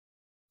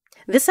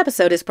This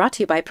episode is brought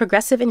to you by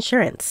Progressive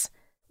Insurance.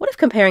 What if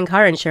comparing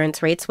car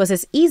insurance rates was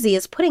as easy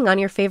as putting on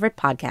your favorite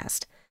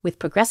podcast? With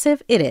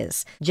Progressive, it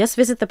is. Just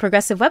visit the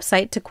Progressive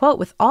website to quote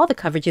with all the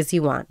coverages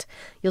you want.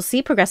 You'll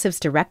see Progressive's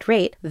direct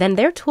rate, then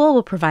their tool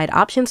will provide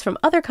options from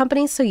other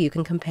companies so you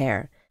can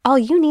compare. All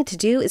you need to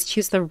do is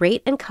choose the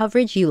rate and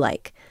coverage you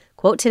like.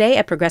 Quote today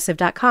at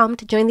Progressive.com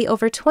to join the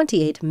over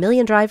 28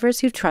 million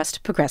drivers who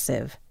trust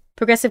Progressive.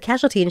 Progressive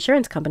Casualty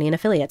Insurance Company and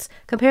Affiliates.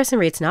 Comparison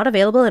rates not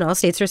available in all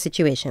states or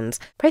situations.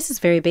 Prices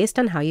vary based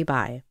on how you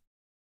buy.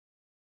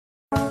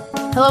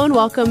 Hello and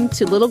welcome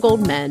to Little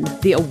Gold Men,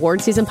 the award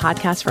season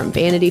podcast from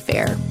Vanity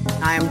Fair.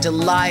 I am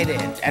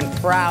delighted and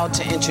proud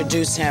to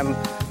introduce him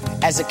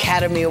as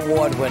Academy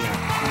Award winner.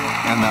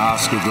 And the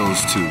Oscar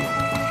goes to...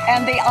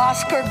 And the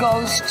Oscar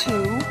goes to...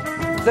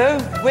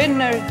 The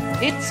winner,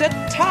 it's a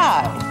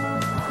tie.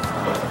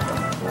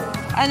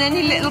 And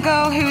any little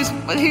girl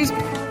who's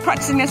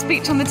practicing their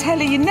speech on the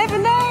telly, you never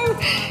know.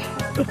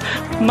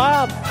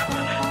 Mom,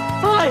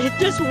 I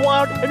just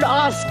won an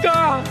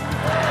Oscar.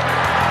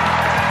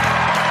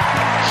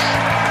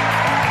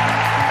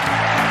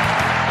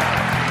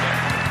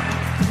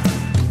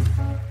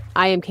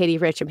 I am Katie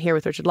Rich. I'm here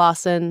with Richard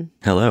Lawson.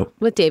 Hello.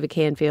 With David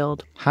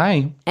Canfield.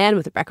 Hi. And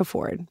with Rebecca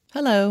Ford.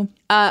 Hello.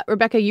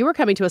 Rebecca, you were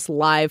coming to us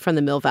live from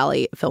the Mill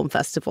Valley Film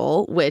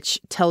Festival,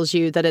 which tells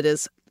you that it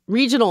is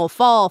regional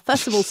fall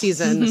festival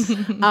season.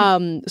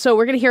 So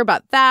we're going to hear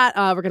about that.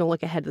 We're going to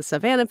look ahead to the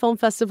Savannah Film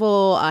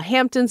Festival.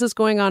 Hamptons is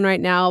going on right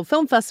now.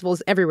 Film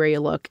festivals everywhere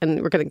you look.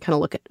 And we're going to kind of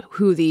look at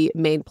who the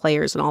main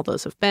players and all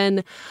those have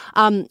been.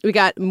 We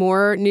got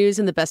more news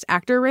in the Best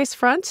Actor race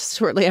front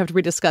shortly after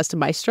we discussed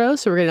Maestro.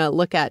 So we're going to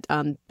look at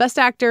Best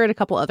Actor and a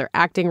couple other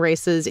acting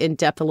races in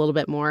depth a little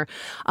bit more.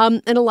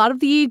 And a lot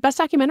of the Best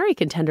Documentary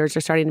contenders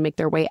are starting to make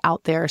their way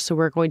out there. So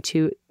we're going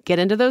to get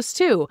into those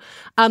too.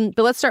 But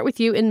let's start with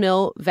you in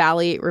Mill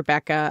Valley,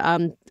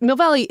 Rebecca. Mill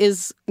Valley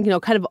is,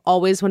 kind of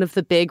always one of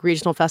the big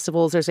regional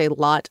festivals. There's a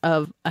lot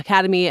of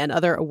Academy and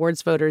other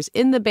awards voters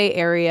in the Bay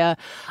Area.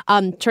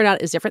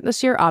 Turnout is different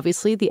this year.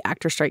 Obviously, the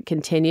actor strike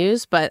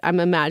continues, but I'm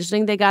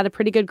imagining they got a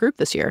pretty good group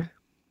this year.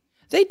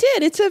 They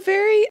did. It's a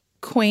very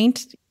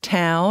quaint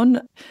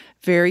town,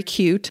 very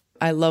cute.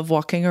 I love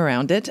walking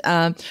around it.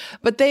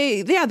 But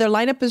their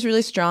lineup is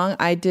really strong.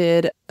 I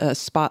did a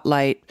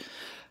spotlight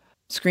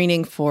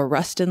screening for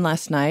Rustin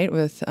last night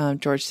with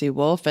George C.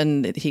 Wolfe,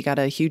 and he got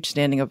a huge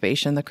standing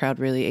ovation. The crowd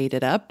really ate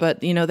it up. But,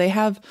 they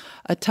have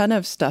a ton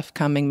of stuff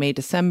coming May,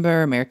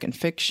 December, American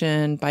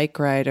Fiction, Bike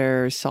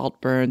Rider,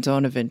 Saltburn,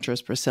 Zone of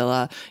Interest,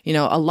 Priscilla.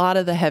 A lot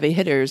of the heavy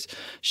hitters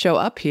show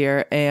up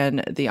here,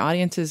 and the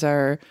audiences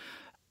are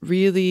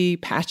really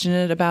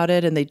passionate about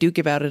it, and they do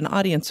give out an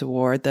audience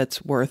award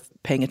that's worth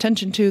paying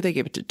attention to. They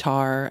gave it to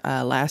Tar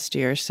last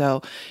year.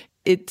 So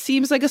it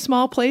seems like a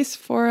small place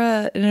for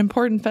an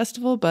important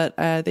festival, but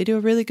they do a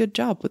really good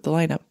job with the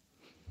lineup.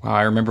 Wow,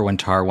 I remember when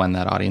Tar won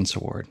that audience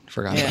award.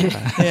 Forgot about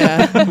that.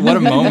 Yeah. What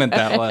a moment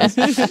that was.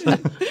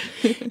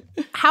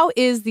 How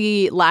is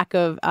the lack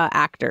of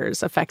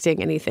actors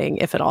affecting anything,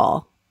 if at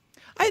all?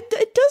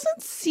 It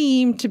doesn't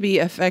seem to be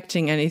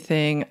affecting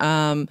anything.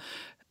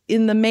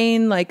 In the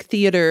main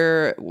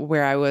theater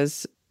where I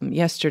was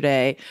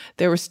yesterday,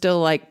 there were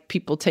still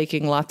people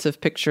taking lots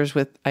of pictures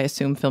with, I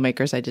assume,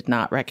 filmmakers I did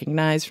not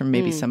recognize from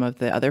maybe some of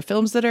the other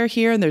films that are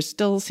here. And there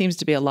still seems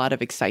to be a lot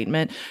of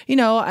excitement.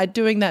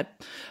 Doing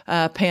that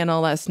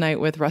panel last night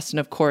with Rustin,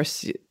 of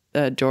course,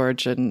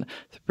 George and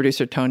the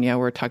producer Tonya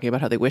were talking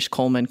about how they wish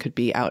Coleman could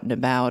be out and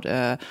about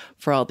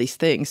for all these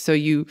things. So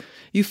you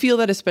feel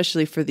that,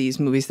 especially for these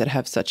movies that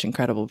have such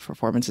incredible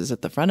performances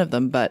at the front of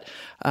them. But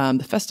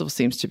the festival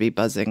seems to be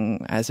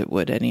buzzing as it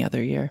would any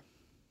other year.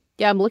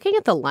 Yeah, I'm looking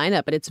at the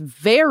lineup, and it's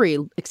very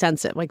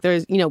extensive.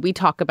 there's, we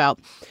talk about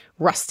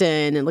Rustin,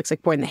 and it looks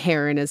like Boy and the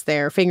Heron is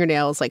there,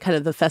 Fingernails, kind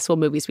of the festival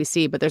movies we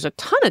see, but there's a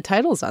ton of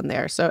titles on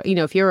there. So,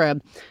 if you're a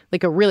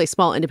really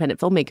small independent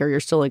filmmaker, you're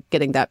still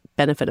getting that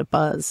benefit of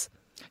buzz.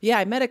 Yeah,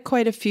 I met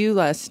quite a few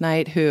last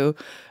night who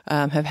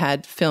have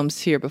had films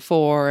here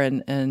before,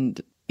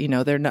 and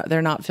they're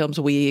not films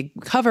we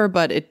cover,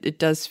 but it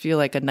does feel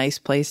like a nice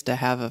place to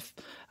have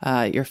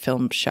your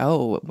film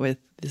show with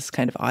this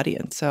kind of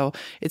audience. So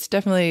it's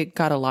definitely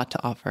got a lot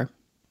to offer.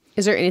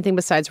 Is there anything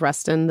besides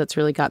Rustin that's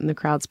really gotten the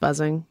crowds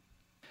buzzing?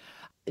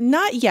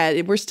 Not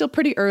yet. We're still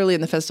pretty early in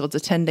the festival.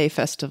 It's a 10-day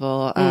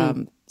festival.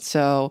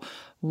 So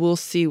we'll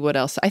see what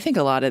else. I think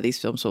a lot of these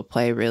films will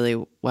play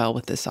really well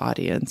with this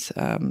audience.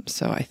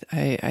 So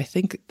I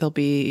think it'll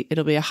be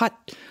a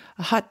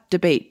hot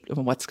debate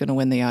on what's going to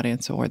win the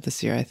audience award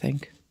this year, I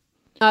think.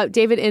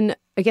 David, in,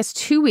 I guess,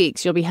 2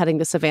 weeks, you'll be heading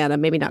to Savannah,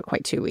 maybe not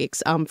quite 2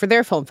 weeks, for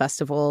their film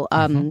festival,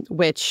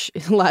 which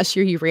last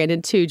year you ran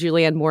into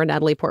Julianne Moore and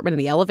Natalie Portman in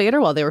the elevator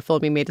while they were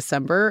filming May,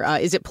 December.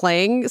 Is it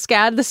playing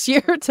SCAD this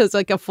year? It's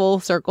a full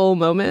circle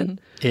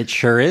moment? It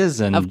sure is.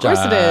 And, of course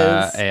it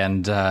is.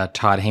 And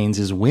Todd Haynes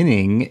is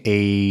winning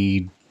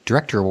a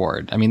director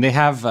award. I mean, they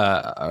have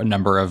a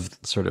number of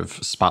sort of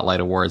spotlight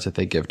awards that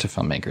they give to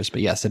filmmakers,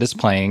 but yes, it is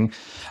playing.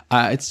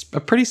 It's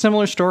a pretty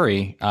similar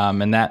story,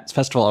 and that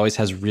festival always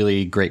has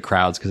really great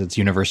crowds because it's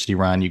university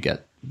run. You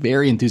get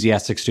very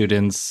enthusiastic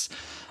students.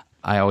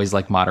 I always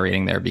like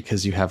moderating there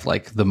because you have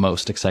like the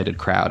most excited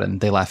crowd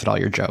and they laugh at all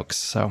your jokes.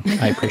 So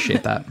I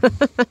appreciate that.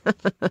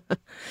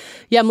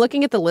 Yeah, I'm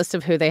looking at the list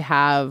of who they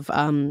have.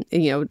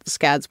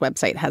 SCAD's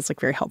website has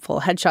like very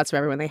helpful headshots of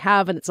everyone they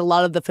have. And it's a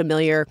lot of the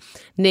familiar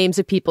names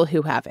of people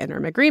who have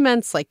interim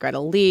agreements, like Greta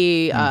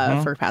Lee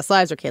for Past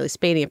Lives, or Kaylee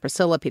Spaney and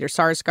Priscilla, Peter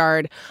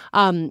Sarsgaard.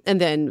 And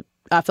then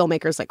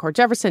filmmakers like Cord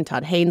Jefferson,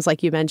 Todd Haynes,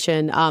 like you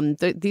mentioned.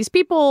 These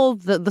people,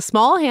 the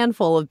small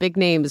handful of big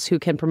names who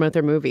can promote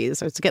their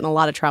movies, it's getting a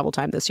lot of travel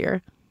time this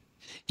year.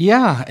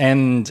 Yeah,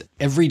 and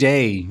every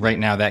day right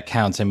now that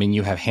counts. I mean,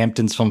 you have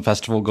Hamptons Film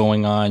Festival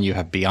going on. You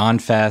have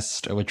Beyond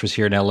Fest, which was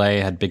here in LA,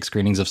 had big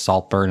screenings of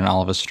Saltburn and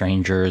All of Us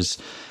Strangers.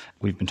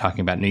 We've been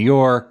talking about New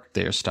York.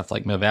 There's stuff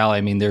like Mill Valley.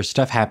 I mean, there's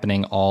stuff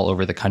happening all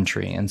over the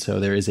country. And so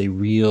there is a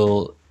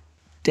real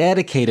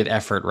dedicated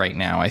effort right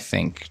now, I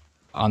think,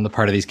 on the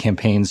part of these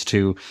campaigns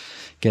to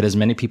get as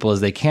many people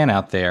as they can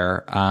out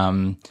there.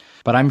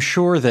 But I'm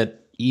sure that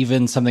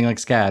even something like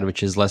SCAD,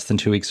 which is less than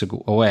 2 weeks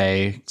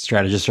away,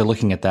 strategists are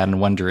looking at that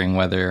and wondering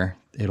whether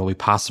it'll be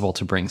possible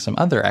to bring some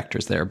other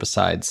actors there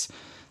besides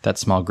that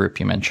small group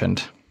you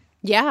mentioned.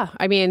 Yeah,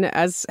 I mean,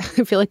 as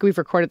I feel like we've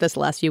recorded this the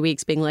last few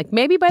weeks, being like,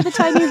 maybe by the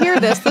time you hear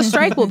this, the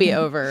strike will be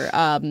over.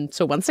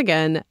 So once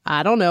again,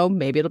 I don't know,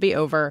 maybe it'll be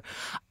over.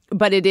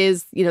 But it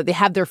is, they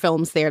have their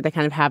films there. They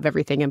kind of have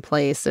everything in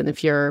place. And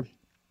if you're,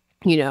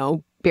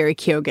 Barry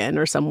Keoghan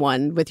or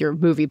someone with your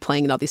movie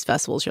playing at all these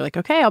festivals, you're like,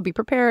 okay, I'll be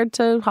prepared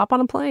to hop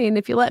on a plane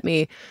if you let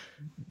me.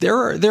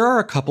 There are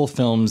a couple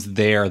films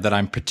there that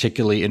I'm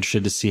particularly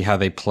interested to see how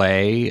they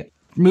play.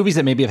 Movies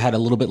that maybe have had a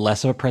little bit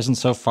less of a presence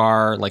so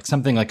far, like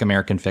something like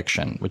American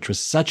Fiction, which was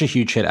such a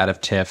huge hit out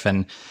of TIFF.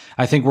 And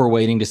I think we're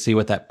waiting to see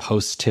what that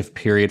post-TIFF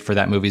period for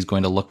that movie is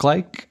going to look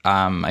like.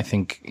 I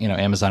think,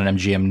 Amazon and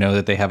MGM know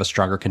that they have a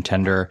stronger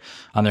contender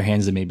on their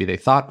hands than maybe they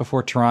thought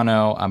before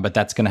Toronto. But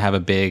that's going to have a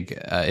big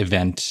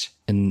event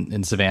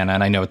in Savannah.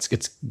 And I know it's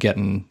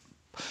getting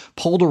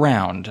pulled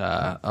around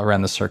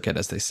the circuit,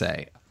 as they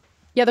say.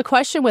 Yeah, the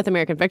question with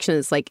American Fiction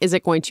is like, is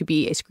it going to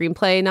be a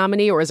screenplay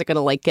nominee or is it going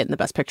to like get in the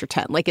Best Picture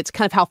 10? Like, it's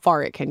kind of how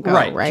far it can go,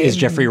 right? Is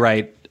Jeffrey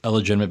Wright a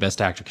legitimate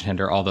Best Actor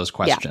contender? All those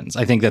questions.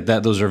 Yeah. I think that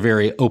those are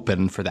very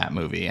open for that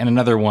movie. And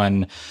another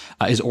one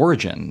is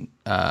Origin.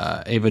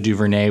 Ava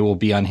DuVernay will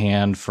be on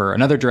hand for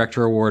another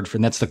director award,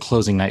 and that's the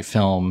closing night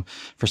film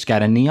for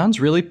SCAD. And Neon's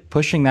really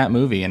pushing that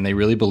movie, and they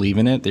really believe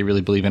in it. They really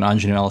believe in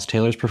Anjanou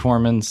Ellis-Taylor's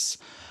performance.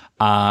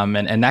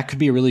 And that could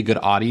be a really good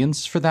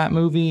audience for that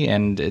movie.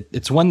 And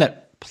it's one that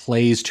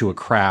plays to a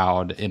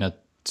crowd in a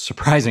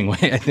surprising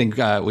way. I think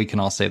we can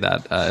all say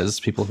that as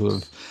people who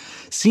have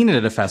seen it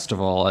at a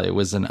festival. It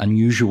was an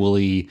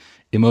unusually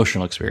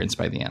emotional experience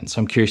by the end.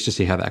 So I'm curious to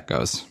see how that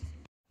goes.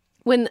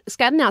 When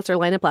SCAD announced their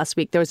lineup last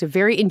week, there was a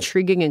very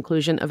intriguing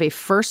inclusion of a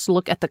first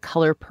look at The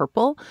Color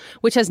Purple,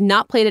 which has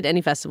not played at any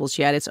festivals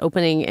yet. It's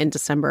opening in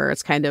December.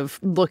 It's kind of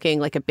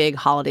looking like a big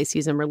holiday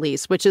season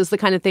release, which is the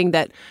kind of thing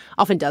that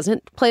often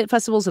doesn't play at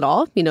festivals at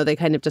all. They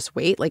kind of just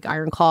wait. Like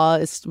Iron Claw,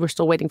 we're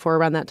still waiting for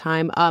around that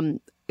time. I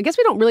guess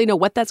we don't really know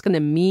what that's going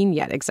to mean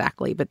yet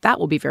exactly, but that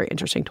will be very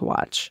interesting to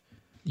watch.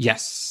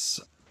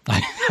 Yes.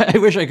 I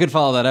wish I could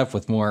follow that up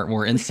with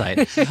more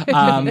insight.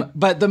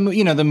 But the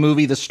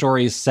movie, the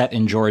story is set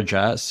in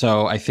Georgia,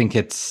 so I think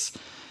it's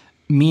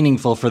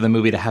meaningful for the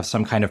movie to have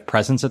some kind of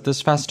presence at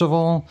this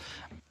festival.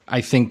 I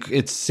think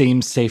it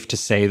seems safe to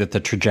say that the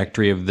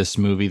trajectory of this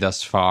movie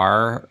thus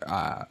far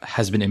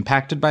has been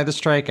impacted by the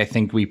strike. I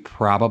think we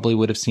probably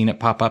would have seen it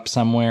pop up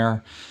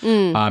somewhere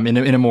in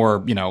a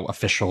more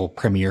official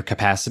premiere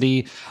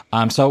capacity.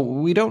 So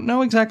we don't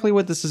know exactly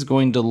what this is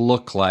going to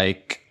look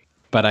like.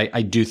 But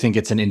I do think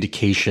it's an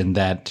indication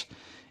that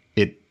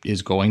it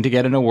is going to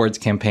get an awards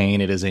campaign.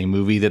 It is a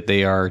movie that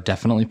they are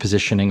definitely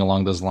positioning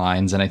along those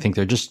lines. And I think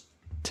they're just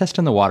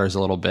testing the waters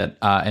a little bit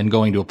and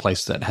going to a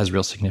place that has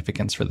real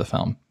significance for the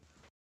film.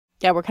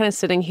 Yeah, we're kind of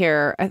sitting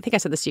here. I think I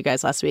said this to you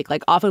guys last week.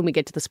 Like, often we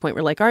get to this point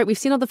where, like, all right, we've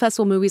seen all the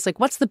festival movies. Like,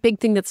 what's the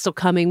big thing that's still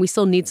coming? We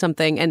still need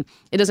something. And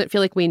it doesn't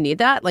feel like we need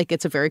that. Like,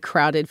 it's a very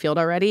crowded field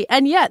already.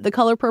 And yet, The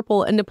Color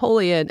Purple and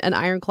Napoleon and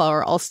Iron Claw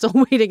are all still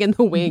waiting in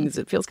the wings.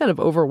 It feels kind of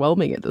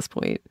overwhelming at this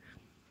point.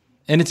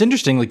 And it's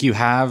interesting, like, you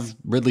have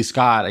Ridley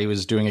Scott. He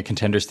was doing a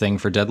Contenders thing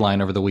for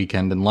Deadline over the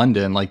weekend in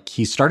London. Like,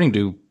 he's starting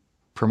to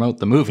promote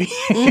the movie.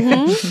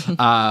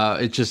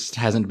 Mm-hmm. It just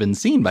hasn't been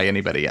seen by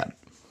anybody yet.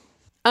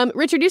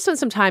 Richard, you spent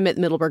some time at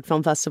Middleburg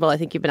Film Festival. I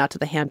think you've been out to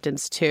the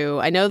Hamptons, too.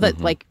 I know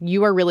that, like,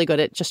 you are really good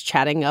at just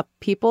chatting up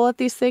people at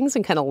these things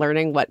and kind of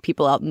learning what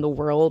people out in the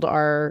world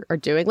are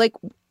doing. Like,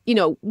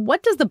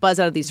 what does the buzz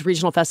out of these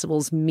regional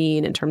festivals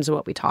mean in terms of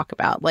what we talk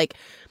about? Like,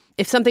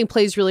 if something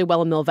plays really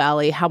well in Mill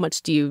Valley, how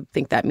much do you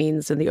think that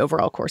means in the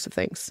overall course of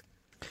things?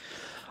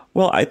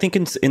 Well, I think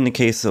in the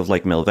case of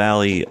like Mill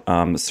Valley,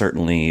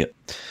 certainly,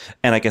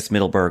 and I guess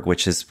Middleburg,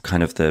 which is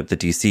kind of the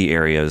DC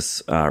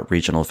area's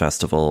regional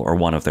festival or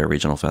one of their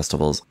regional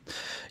festivals,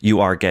 you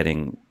are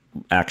getting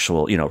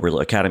actual, real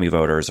Academy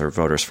voters or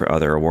voters for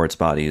other awards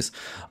bodies.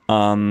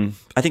 I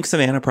think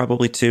Savannah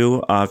probably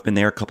too. I've been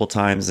there a couple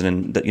times,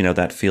 and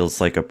that feels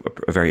like a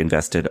very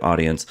invested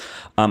audience.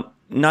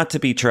 Not to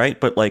be trite,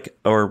 but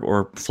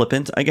or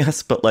flippant, I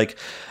guess, but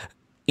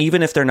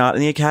even if they're not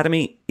in the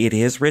Academy, it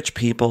is rich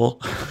people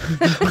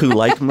who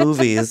like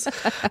movies,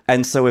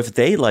 and so if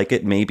they like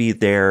it, maybe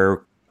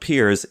their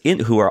peers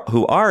who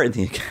are in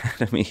the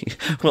Academy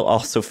will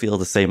also feel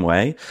the same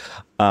way.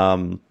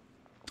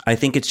 I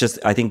think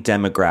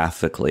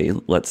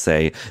demographically, let's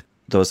say,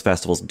 those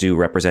festivals do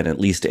represent at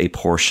least a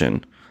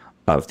portion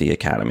of the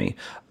Academy,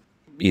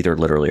 either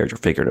literally or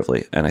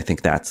figuratively. And I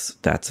think that's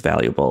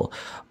valuable.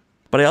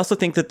 But I also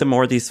think that the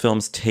more these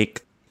films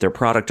take their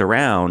product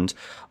around,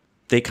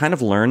 they kind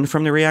of learn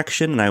from the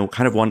reaction. And I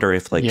kind of wonder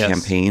if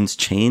campaigns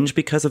change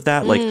because of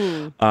that.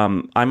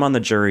 I'm on the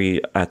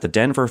jury at the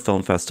Denver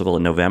Film Festival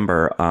in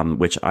November,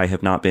 which I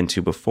have not been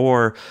to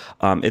before.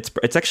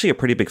 It's actually a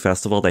pretty big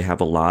festival. They have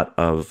a lot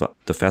of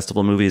the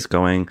festival movies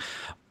going,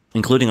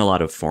 including a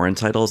lot of foreign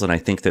titles. And I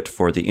think that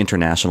for the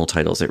international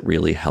titles, it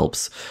really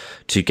helps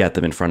to get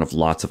them in front of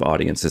lots of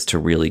audiences to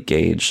really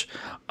gauge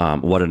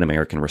what an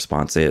American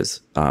response is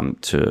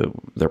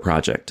to their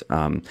project.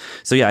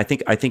 So yeah, I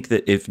think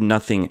that if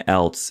nothing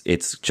else,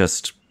 it's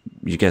just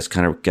you guys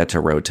kind of get to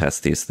road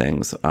test these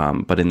things.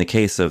 But in the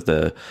case of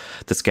the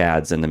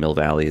SCADs and the Mill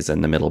Valleys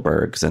and the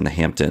Middleburgs and the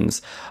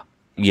Hamptons,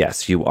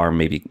 yes, you are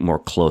maybe more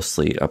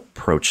closely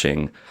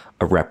approaching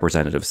a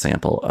representative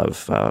sample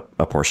of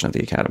a portion of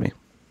the Academy.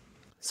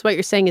 So what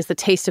you're saying is the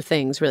Taste of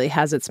Things really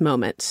has its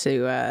moment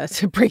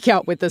to break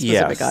out with the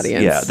specific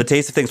audience. Yeah, the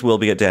Taste of Things will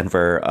be at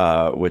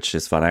Denver, which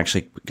is fun. I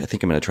think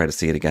I'm going to try to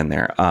see it again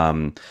there.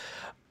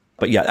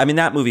 But yeah, I mean,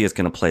 that movie is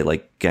going to play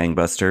like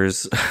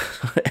gangbusters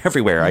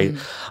everywhere.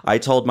 I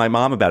told my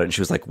mom about it and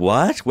she was like,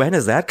 what? When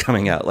is that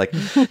coming out?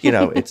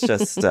 It's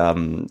just,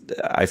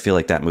 I feel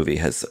like that movie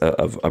has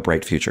a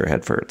bright future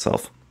ahead for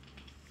itself.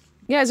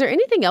 Yeah, is there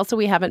anything else that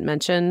we haven't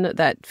mentioned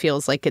that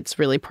feels like it's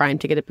really primed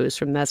to get a boost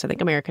from this? I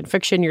think American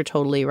Fiction, you're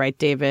totally right,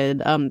 David.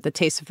 The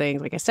Taste of Things,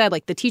 like I said,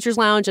 like the Teacher's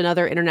Lounge,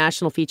 another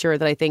international feature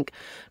that I think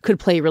could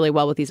play really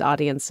well with these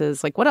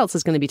audiences. What else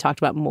is going to be talked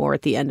about more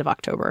at the end of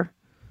October?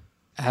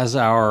 As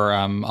our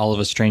All of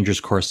Us Strangers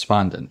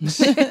correspondent,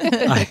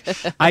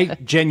 I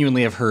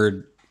genuinely have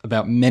heard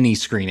about many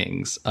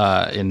screenings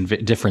in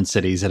different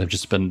cities that have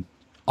just been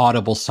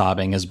audible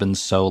sobbing has been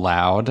so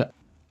loud.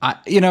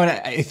 And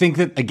I think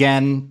that,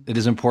 again, it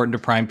is important to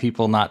prime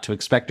people not to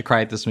expect to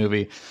cry at this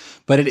movie,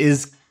 but it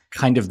is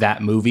kind of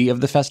that movie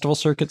of the festival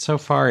circuit so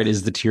far. It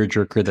is the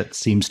tearjerker that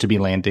seems to be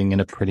landing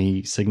in a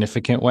pretty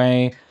significant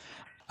way.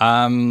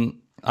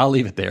 I'll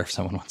leave it there if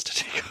someone wants to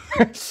take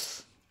over.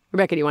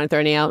 Rebecca, do you want to throw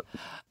any out?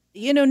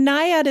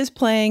 Nyad is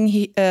playing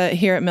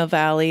here at Mill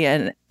Valley,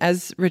 and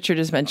as Richard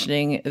is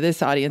mentioning,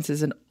 this audience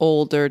is an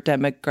older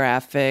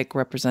demographic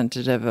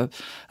representative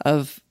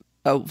of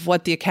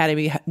what the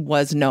Academy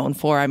was known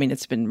for. I mean,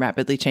 it's been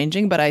rapidly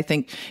changing, but I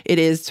think it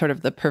is sort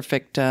of the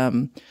perfect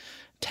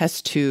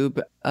test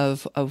tube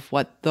of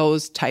what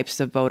those types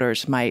of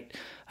voters might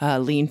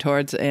lean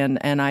towards.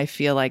 And I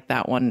feel like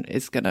that one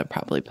is going to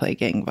probably play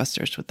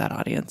gangbusters with that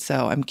audience.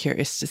 So I'm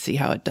curious to see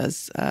how it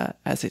does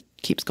as it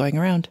keeps going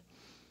around.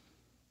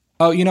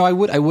 Oh, I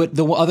would.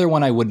 The other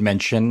one I would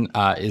mention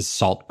is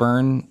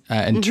Saltburn.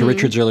 And to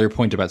Richard's earlier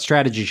point about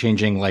strategy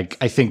changing,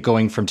 I think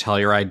going from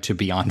Telluride to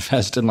Beyond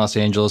Fest in Los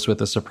Angeles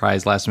with a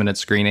surprise last-minute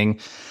screening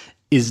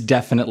is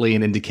definitely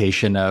an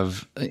indication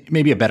of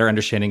maybe a better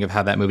understanding of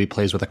how that movie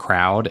plays with a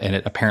crowd.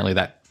 And apparently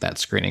that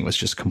screening was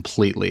just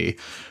completely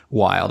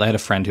wild. I had a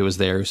friend who was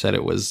there who said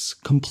it was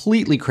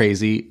completely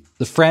crazy.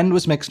 The friend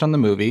was mixed on the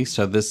movie,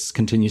 so this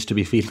continues to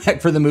be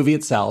feedback for the movie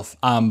itself.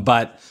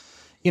 But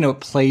it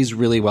plays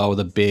really well with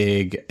a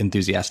big,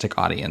 enthusiastic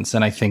audience.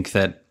 And I think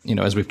that,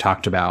 as we've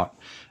talked about,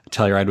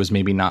 Telluride was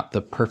maybe not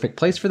the perfect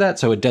place for that.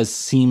 So it does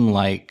seem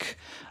like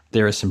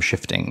there is some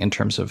shifting in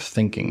terms of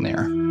thinking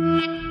there.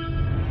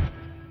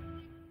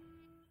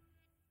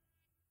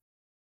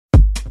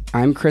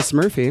 I'm Chris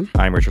Murphy.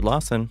 I'm Richard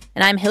Lawson.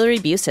 And I'm Hillary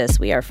Busis.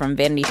 We are from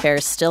Vanity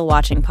Fair's Still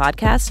Watching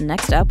podcast.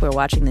 Next up, we're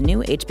watching the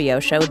new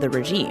HBO show, The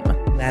Regime.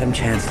 Madam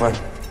Chancellor,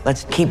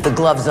 let's keep the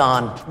gloves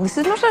on. This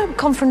is not a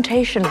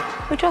confrontation.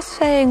 We're just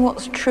saying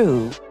what's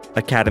true.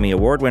 Academy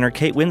Award winner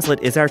Kate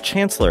Winslet is our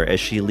chancellor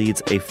as she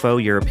leads a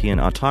faux European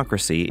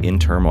autocracy in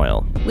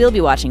turmoil. We'll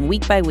be watching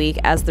week by week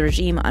as the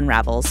regime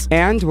unravels.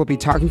 And we'll be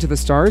talking to the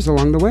stars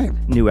along the way.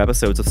 New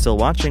episodes of Still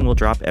Watching will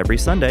drop every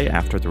Sunday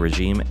after the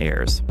regime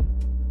airs.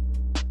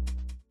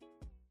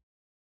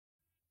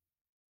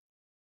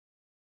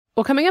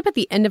 Well, coming up at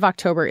the end of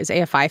October is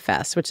AFI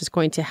Fest, which is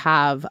going to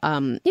have,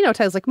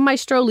 titles like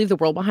Maestro, Leave the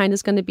World Behind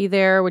is going to be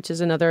there, which is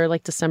another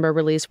December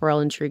release we're all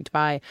intrigued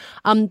by.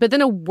 But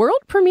then a world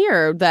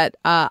premiere that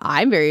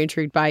I'm very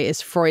intrigued by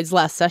is Freud's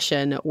Last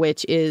Session,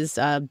 which is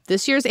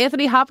this year's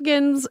Anthony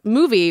Hopkins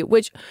movie,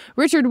 which,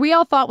 Richard, we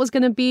all thought was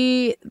going to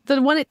be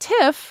the one at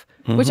TIFF.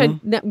 which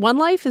One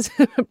Life is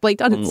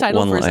blanked on its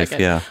title for a second.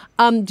 Yeah.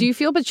 Do you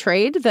feel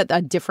betrayed that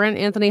a different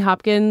Anthony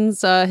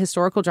Hopkins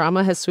historical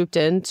drama has swooped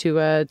in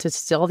to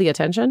steal the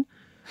attention?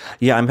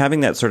 Yeah, I'm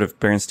having that sort of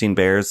Bernstein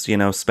Bears,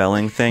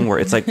 spelling thing where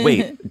it's like,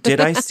 wait, did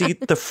I see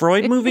the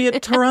Freud movie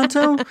at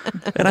Toronto?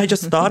 And I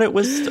just thought it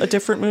was a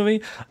different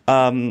movie.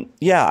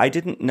 Yeah, I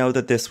didn't know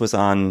that this was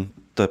on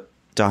the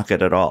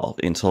docket at all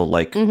until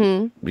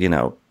SPC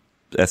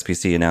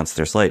announced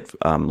their slate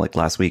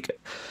last week.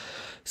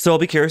 So I'll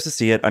be curious to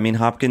see it. I mean,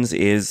 Hopkins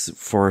is,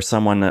 for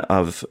someone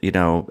of,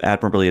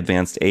 admirably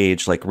advanced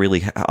age,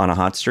 really on a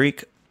hot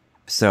streak.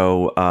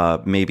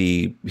 So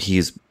maybe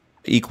he's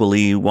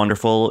equally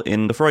wonderful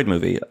in the Freud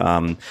movie.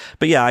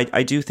 But yeah,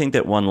 I do think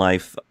that One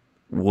Life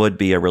would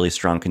be a really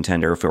strong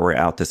contender if it were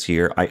out this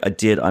year. I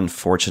did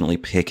unfortunately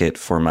pick it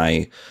for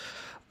my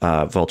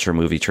Vulture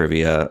movie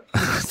trivia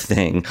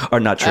thing. Or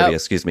not trivia,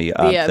 excuse me.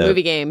 The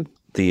movie game.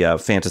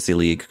 The Fantasy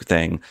League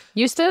thing.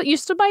 You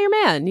stood by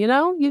your man, you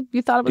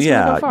thought it was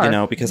going to go far.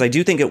 Yeah, because I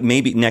do think it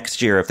maybe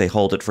next year, if they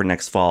hold it for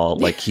next fall,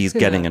 he's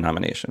getting a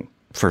nomination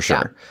for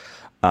sure.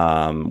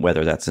 Yeah.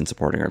 Whether that's in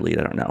supporting or lead,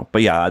 I don't know.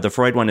 But yeah, the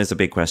Freud one is a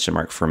big question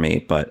mark for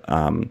me. But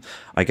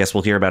I guess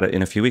we'll hear about it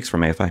in a few weeks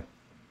from AFI.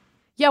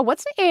 Yeah,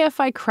 what's the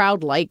AFI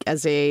crowd like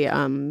as a,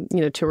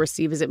 to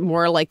receive? Is it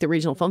more like the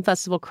Regional Film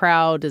Festival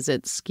crowd? Does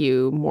it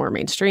skew more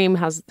mainstream?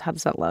 How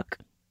does that look?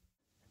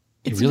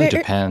 It really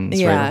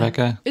depends, right,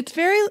 Rebecca? It's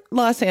very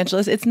Los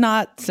Angeles. It's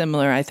not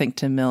similar, I think,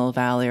 to Mill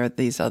Valley or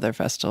these other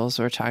festivals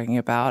we're talking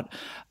about.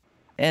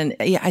 And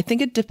yeah, I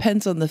think it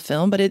depends on the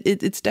film, but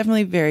it's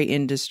definitely very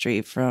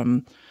industry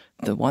from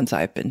the ones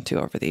I've been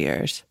to over the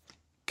years.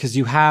 Because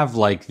you have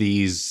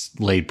these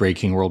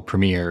late-breaking world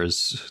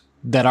premieres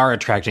that are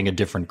attracting a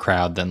different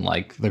crowd than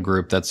the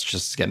group that's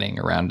just getting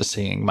around to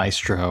seeing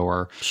Maestro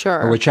or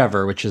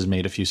whichever, which has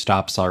made a few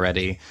stops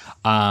already.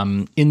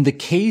 In the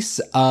case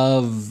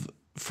of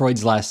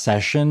Freud's Last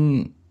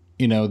Session,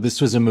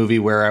 this was a movie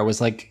where I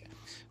was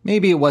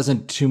maybe it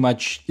wasn't too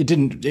much. It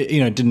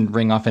didn't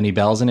ring off any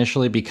bells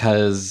initially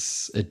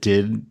because it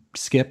did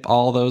skip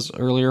all those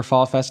earlier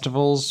fall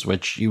festivals,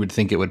 which you would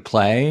think it would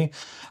play.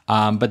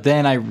 But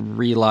then I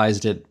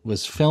realized it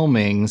was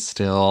filming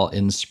still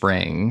in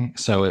spring,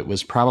 so it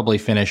was probably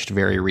finished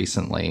very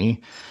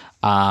recently.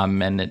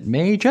 And it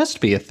may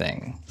just be a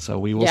thing. So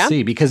we will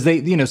see. Because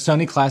they,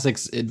 Sony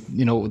Classics,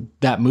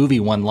 that movie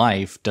One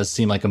Life does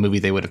seem like a movie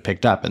they would have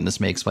picked up. And this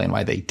may explain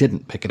why they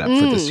didn't pick it up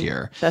for this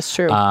year. That's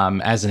true.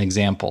 As an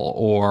example.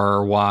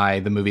 Or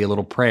why the movie A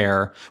Little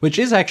Prayer, which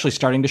is actually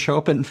starting to show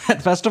up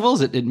at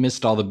festivals. It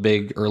missed all the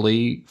big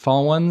early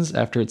fall ones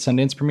after its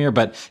Sundance premiere,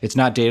 but it's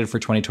not dated for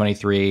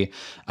 2023.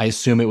 I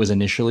assume it was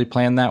initially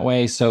planned that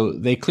way. So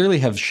they clearly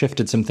have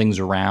shifted some things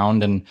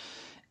around, and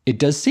it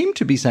does seem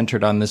to be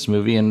centered on this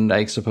movie, and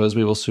I suppose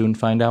we will soon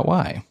find out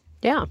why.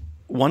 Yeah.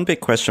 One big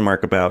question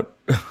mark about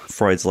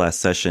Freud's Last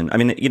Session. I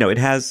mean, it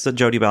has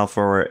Jodie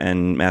Balfour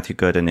and Matthew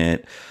Good in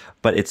it,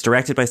 but it's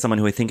directed by someone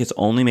who I think has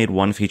only made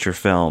one feature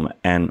film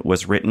and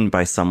was written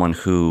by someone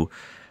who,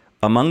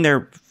 among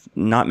their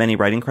not many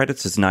writing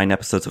credits, is 9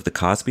 episodes of The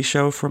Cosby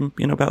Show from,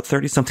 about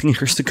 30-something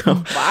years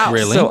ago. Wow.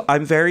 Really? So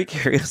I'm very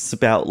curious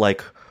about,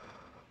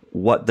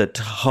 what the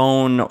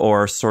tone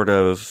or sort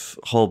of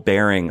whole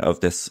bearing of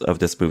this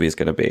movie is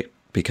going to be,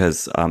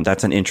 because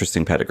that's an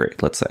interesting pedigree,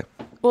 let's say.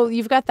 Well,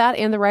 you've got that,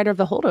 and the writer of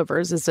The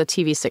Holdovers is a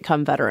TV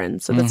sitcom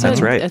veteran, so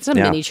that's right. It's a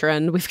mini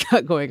trend we've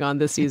got going on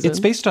this season. It's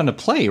based on a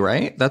play,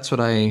 right? That's what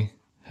I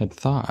had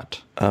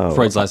thought. Oh,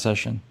 Freud's Last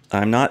Session.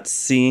 I'm not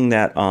seeing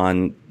that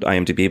on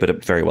IMDb, but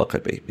it very well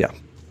could be. Yeah.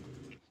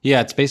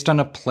 Yeah, it's based on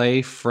a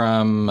play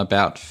from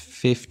about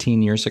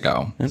 15 years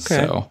ago. Okay.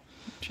 So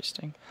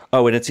interesting.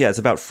 Oh, and it's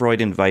about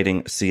Freud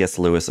inviting C.S.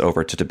 Lewis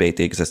over to debate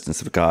the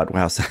existence of God.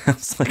 Wow,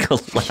 sounds like a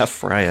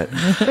laugh riot.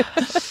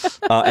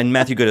 And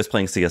Matthew Good is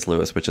playing C.S.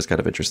 Lewis, which is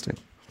kind of interesting.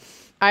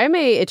 I am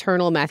a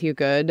eternal Matthew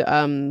Good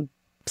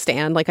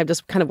stan. I'm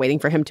just kind of waiting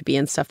for him to be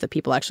in stuff that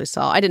people actually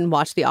saw. I didn't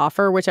watch The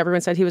Offer, which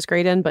everyone said he was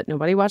great in, but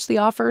nobody watched The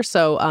Offer.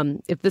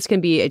 So if this can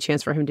be a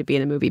chance for him to be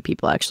in a movie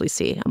people actually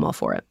see, I'm all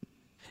for it.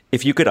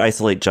 If you could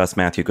isolate just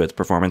Matthew Good's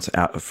performance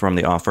from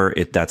The Offer,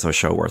 that's a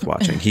show worth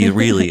watching. He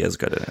really is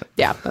good in it.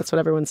 Yeah, that's what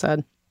everyone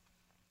said.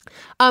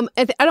 I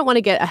don't want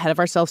to get ahead of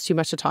ourselves too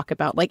much to talk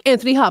about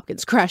Anthony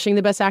Hopkins crashing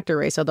the Best Actor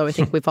race, although I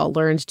think we've all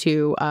learned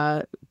to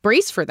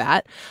brace for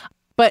that.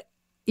 But,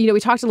 we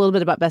talked a little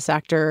bit about Best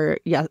Actor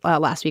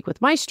last week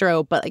with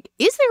Maestro, but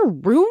is there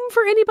room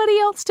for anybody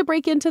else to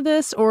break into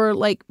this? Or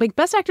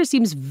Best Actor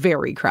seems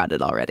very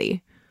crowded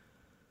already.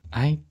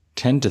 I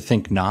tend to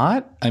think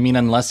not. I mean,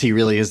 unless he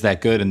really is that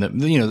good.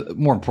 And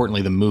more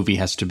importantly, the movie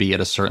has to be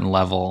at a certain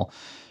level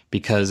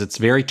because it's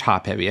very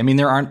top heavy. I mean,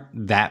 there aren't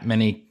that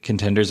many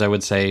contenders, I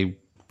would say,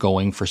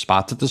 going for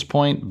spots at this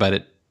point,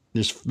 but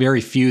there's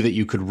very few that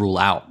you could rule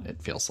out,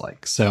 it feels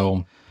like.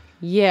 So,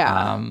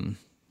 yeah. I'm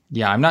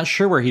not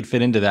sure where he'd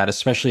fit into that,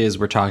 especially as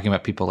we're talking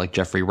about people like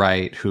Jeffrey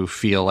Wright, who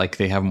feel like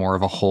they have more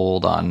of a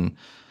hold on,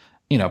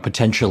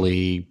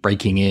 potentially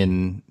breaking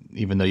in,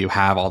 even though you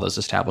have all those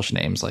established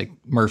names like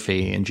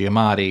Murphy and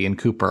Giamatti and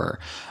Cooper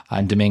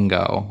and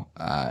Domingo.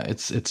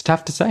 It's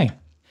tough to say.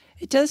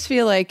 It does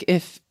feel like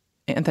if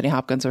Anthony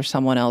Hopkins or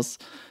someone else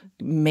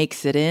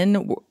makes it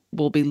in,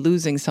 we'll be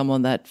losing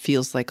someone that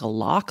feels like a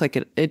lock. Like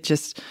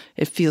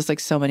it feels like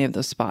so many of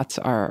those spots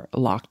are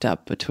locked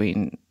up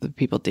between the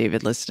people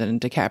David listed and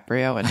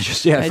DiCaprio. And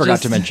I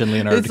forgot to mention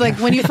Leonardo. It's DiCaprio. like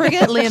when you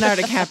forget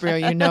Leonardo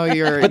DiCaprio,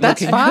 you're. But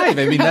that's 5.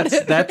 I mean,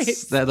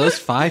 those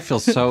 5 feel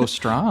so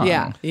strong.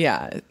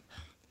 Yeah.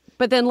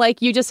 But then,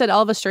 like you just said,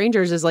 All of Us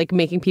Strangers is like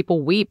making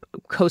people weep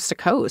coast to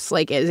coast.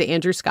 Like, is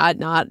Andrew Scott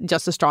not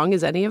just as strong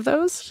as any of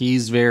those?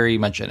 He's very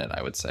much in it,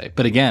 I would say.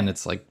 But again,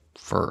 it's like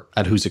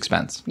at whose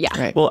expense? Yeah.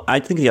 Right. Well,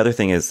 I think the other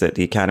thing is that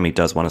the Academy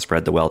does want to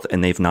spread the wealth,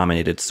 and they've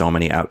nominated so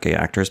many out gay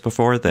actors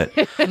before that,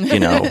 they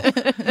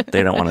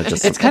don't want to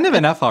just... It's kind of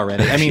enough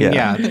already. I mean,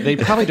 they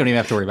probably don't even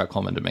have to worry about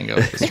Coleman Domingo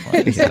at this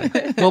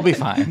point. We'll be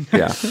fine.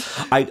 Yeah.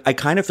 I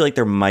kind of feel like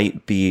there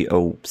might be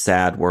a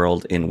sad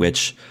world in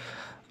which,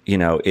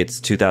 it's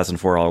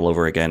 2004 all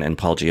over again and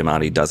Paul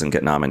Giamatti doesn't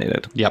get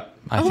nominated. Yep.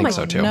 I think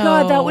so too. No.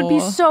 God, that would be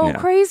so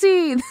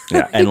crazy.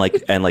 Yeah, and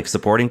like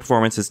supporting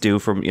performances do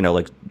from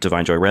like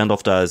Divine Joy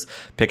Randolph does,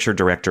 picture,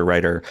 director,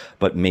 writer,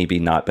 but maybe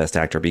not best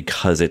actor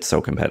because it's so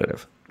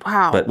competitive.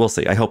 Wow. But we'll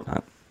see. I hope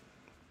not.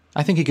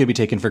 I think he could be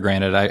taken for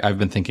granted. I've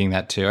been thinking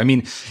that too. I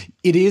mean,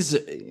 I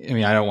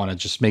don't want to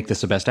just make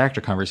this a best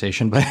actor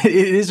conversation, but it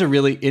is a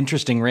really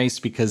interesting race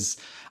because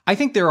I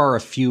think there are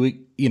a few,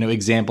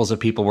 examples of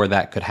people where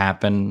that could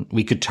happen.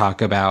 We could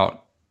talk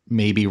about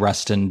maybe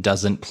Rustin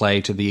doesn't play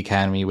to the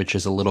Academy, which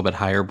is a little bit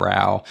higher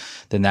brow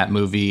than that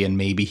movie, and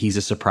maybe he's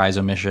a surprise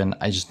omission.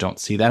 I just don't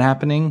see that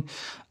happening.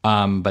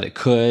 But it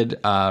could.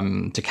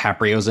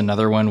 DiCaprio's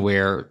another one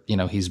where,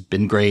 he's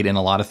been great in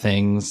a lot of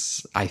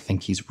things. I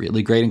think he's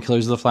really great in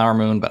Killers of the Flower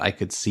Moon, but I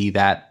could see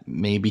that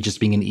maybe just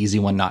being an easy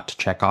one not to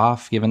check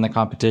off given the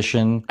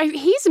competition.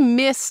 He's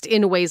missed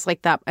in ways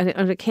like that.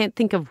 I can't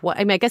think of what.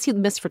 I mean, I guess he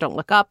missed for Don't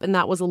Look Up, and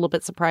that was a little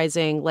bit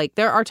surprising. Like,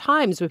 there are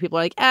times when people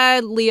are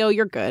like, Leo,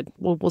 you're good.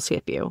 We'll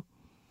skip you.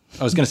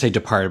 I was going to say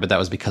Departed, but that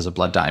was because of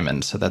Blood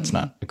Diamond, so that's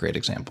not a great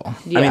example.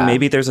 Yeah. I mean,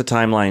 maybe there's a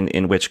timeline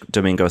in which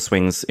Domingo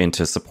swings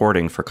into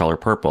supporting for Color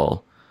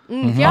Purple,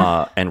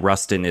 and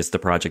Rustin is the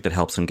project that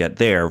helps him get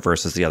there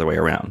versus the other way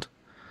around.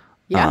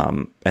 Yeah.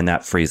 And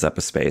that frees up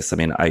a space. I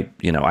mean, I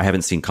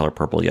haven't seen Color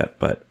Purple yet,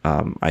 but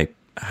I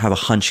have a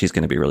hunch he's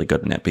going to be really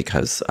good in it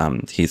because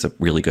he's a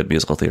really good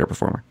musical theater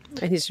performer.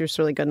 And he's just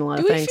really good in a lot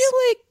of Do we things. feel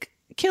like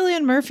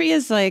Cillian Murphy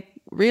is like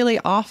really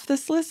off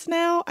this list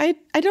now? I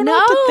don't know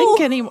what to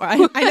think anymore.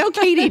 I know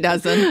Katie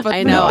doesn't, but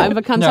I know. I've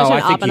become such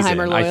an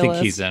Oppenheimer loyalist. I think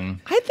he's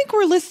in. I think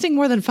we're listing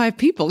more than 5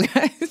 people,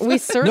 guys. We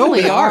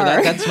certainly we are.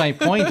 are. That's my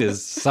point.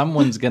 Is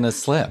someone's gonna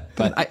slip,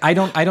 but I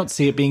don't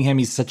see it being him.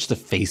 He's such the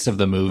face of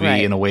the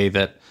movie in a way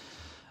that,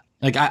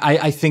 like,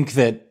 I think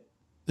that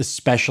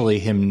especially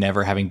him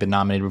never having been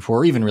nominated before,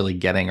 or even really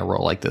getting a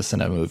role like this in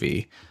a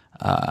movie,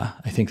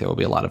 I think there will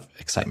be a lot of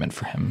excitement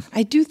for him.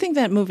 I do think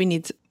that movie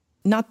needs.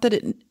 Not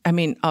that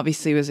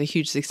obviously it was a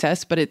huge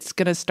success, but it's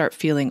going to start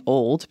feeling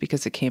old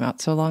because it came out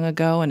so long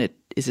ago and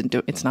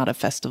it's not a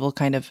festival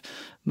kind of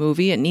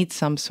movie. It needs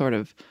some sort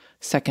of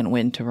second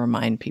wind to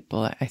remind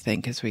people, I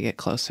think, as we get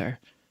closer.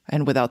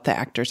 And without the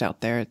actors out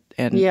there,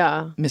 and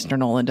Mr.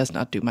 Nolan does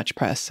not do much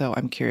press, so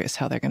I'm curious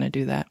how they're going to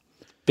do that.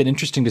 Been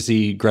interesting to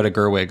see Greta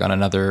Gerwig on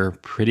another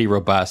pretty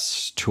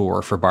robust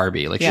tour for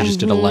Barbie. Like, she just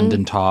did a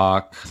London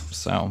talk.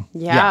 So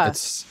I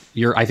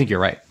think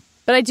you're right.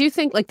 But I do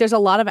think, like, there's a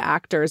lot of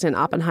actors in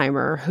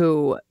Oppenheimer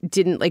who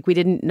we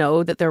didn't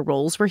know that their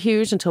roles were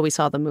huge until we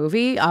saw the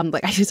movie.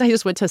 Like, I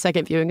just went to a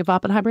second viewing of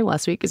Oppenheimer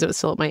last week because it was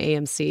still at my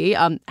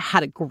AMC.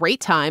 Had a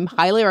great time.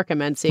 Highly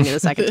recommend seeing it a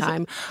second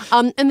time.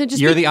 And then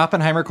you're the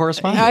Oppenheimer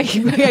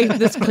correspondent.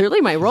 That's clearly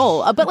my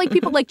role. But like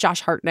people like Josh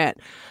Hartnett,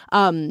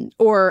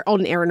 or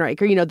Alden Ehrenreich,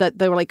 or that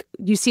they were like,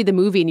 you see the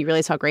movie and you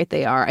realize how great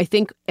they are. I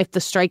think if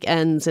the strike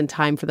ends in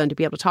time for them to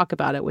be able to talk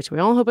about it, which we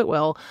all hope it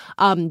will,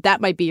 that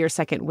might be your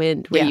second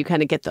wind where you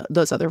kind of get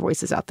those other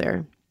voices out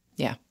there.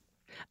 Yeah.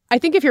 I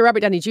think if you're Robert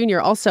Downey Jr.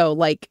 also,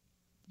 like,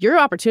 your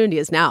opportunity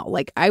is now.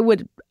 Like, I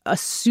would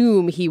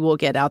assume he will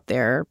get out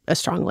there as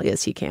strongly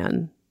as he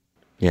can.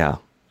 Yeah.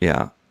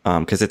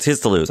 Because it's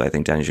his to lose, I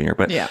think, Downey Jr.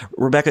 But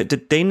Rebecca,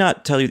 did they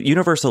not tell you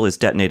Universal is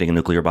detonating a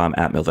nuclear bomb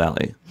at Mill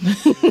Valley?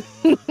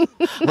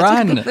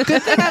 Run!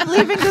 Good thing I'm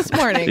leaving this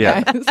morning,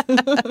 guys.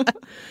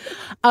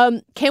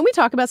 Can we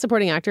talk about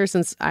supporting actors,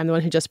 since I'm the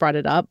one who just brought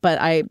it up?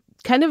 But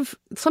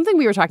something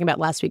we were talking about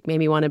last week made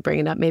me want to bring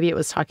it up. Maybe it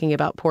was talking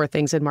about Poor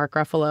Things and Mark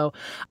Ruffalo.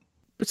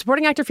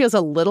 Supporting actor feels a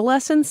little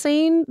less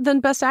insane than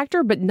Best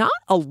Actor, but not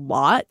a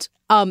lot.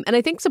 And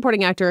I think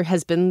supporting actor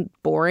has been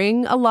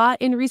boring a lot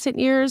in recent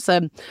years.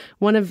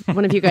 One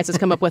of you guys has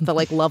come up with the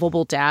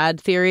lovable dad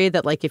theory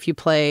that if you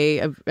play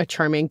a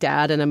charming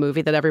dad in a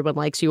movie that everyone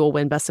likes, you will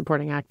win Best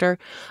Supporting Actor.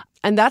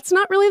 And that's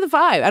not really the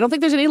vibe. I don't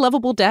think there's any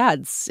lovable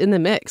dads in the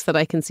mix that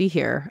I can see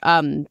here.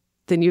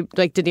 then you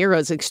like De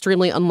Niro's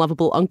extremely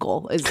unlovable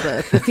uncle is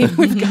the theme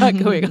we've got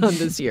going on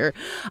this year.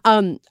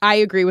 I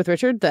agree with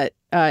Richard that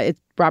it's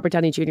Robert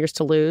Downey Jr.'s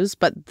to lose,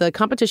 but the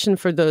competition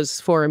for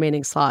those 4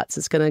 remaining slots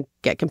is going to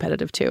get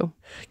competitive too.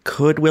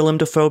 Could Willem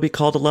Dafoe be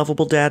called a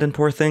lovable dad in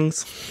Poor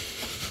Things?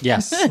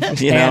 Yes.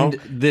 You know?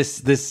 And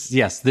this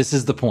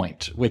is the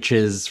point, which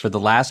is for the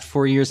last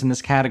 4 years in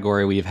this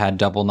category, we've had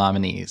double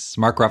nominees.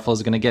 Mark Ruffalo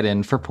is going to get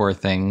in for Poor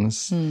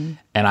Things.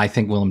 And I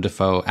think Willem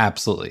Dafoe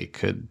absolutely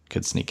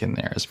could sneak in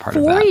there as part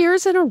of that. 4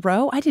 years in a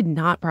row? I did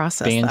not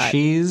process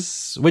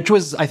Banshees, which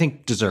was, I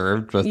think,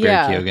 deserved. Both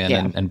Barry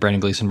Keoghan and Brendan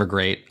Gleeson were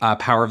great.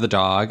 Power of the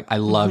Dog. I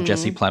love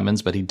Jesse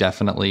Plemons, but he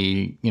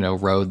definitely,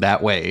 rode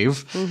that wave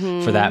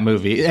for that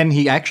movie. And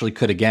he actually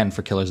could again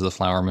for Killers of the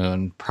Flower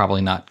Moon.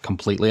 Probably not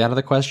completely out of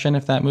the question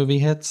if that movie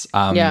hits.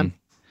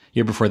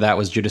 Year before that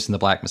was Judas and the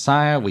Black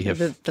Messiah. We have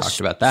talked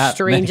about that.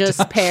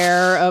 Strangest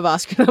pair of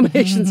Oscar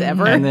nominations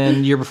ever. And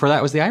then year before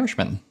that was The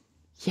Irishman.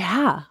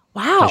 Yeah.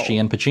 Wow. Pesci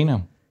and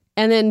Pacino.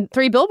 And then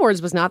 3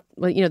 Billboards was not,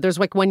 there's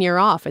like 1 year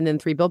off, and then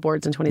 3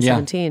 Billboards in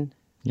 2017.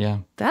 Yeah.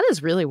 That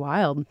is really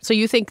wild. So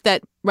you think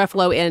that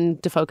Ruffalo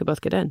and Dafoe could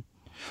both get in?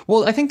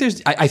 Well, I think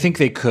I think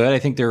they could. I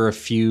think there are a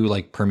few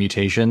like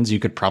permutations. You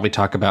could probably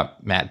talk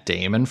about Matt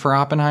Damon for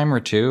Oppenheimer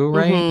too,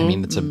 right? I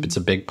mean, it's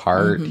a big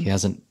part. He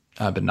hasn't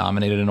been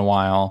nominated in a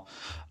while.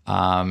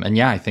 And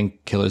yeah, I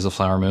think Killers of the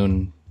Flower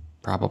Moon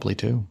probably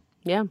too.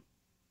 Yeah.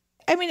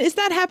 I mean, is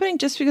that happening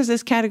just because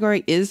this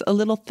category is a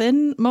little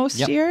thin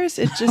most years?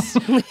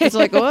 It's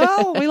like,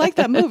 well, we like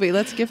that movie.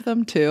 Let's give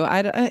them 2.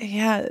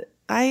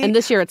 And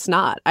this year it's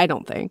not, I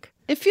don't think.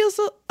 It feels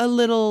a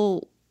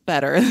little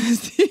better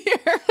this year.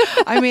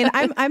 I mean,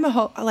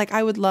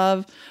 I would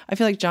love, I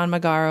feel like John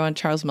Magaro and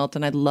Charles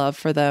Melton, I'd love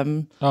for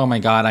them. Oh my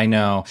God, I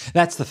know.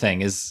 That's the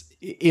thing is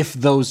if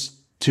those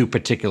 2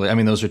 particularly, I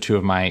mean, those are 2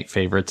 of my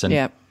favorites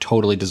and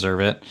totally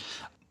deserve it.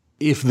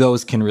 If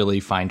those can really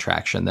find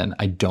traction, then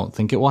I don't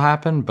think it will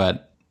happen.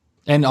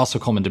 And also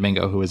Coleman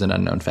Domingo, who is an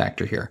unknown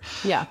factor here.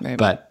 Yeah.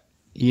 But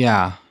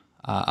yeah,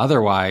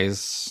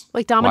 otherwise,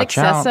 like Dominic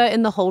Sessa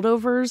in The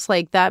Holdovers,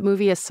 like that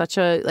movie is such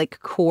a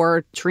like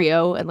core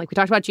trio. And like we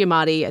talked about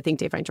Giamatti, I think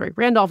Dave Joy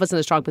Randolph is in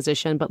a strong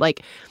position. But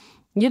like,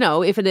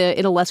 if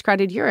in a less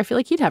crowded year, I feel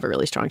like he'd have a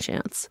really strong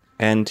chance.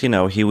 And,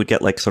 he would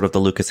get like sort of the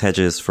Lucas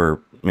Hedges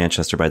for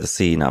Manchester by the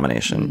Sea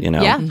nomination,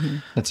 Yeah.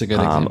 That's a good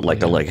example.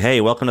 Like,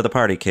 hey, welcome to the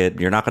party, kid.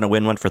 You're not going to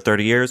win one for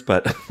 30 years,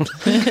 but,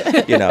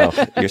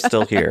 you're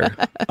still here.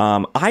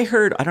 I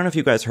don't know if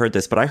you guys heard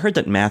this, but I heard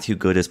that Matthew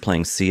Good is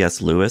playing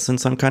C.S. Lewis in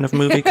some kind of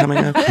movie coming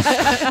up.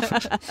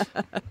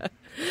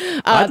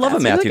 I'd love a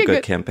Matthew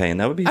Good campaign.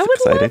 That would be exciting.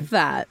 I would love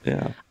that.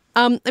 Yeah.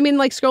 I mean,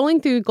 like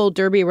scrolling through Gold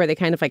Derby where they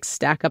kind of like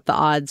stack up the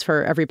odds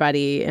for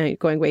everybody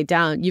going way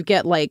down, you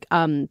get like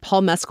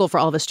Paul Mescal for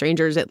All the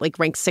Strangers at like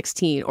rank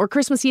 16, or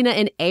Chris Messina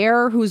in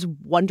Air, who's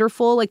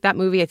wonderful. Like that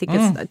movie, I think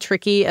is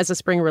tricky as a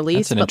spring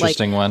release. That's an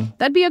interesting one.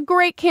 That'd be a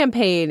great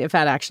campaign if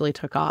that actually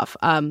took off.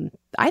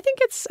 I think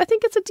it's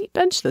a deep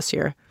bench this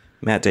year.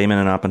 Matt Damon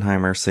and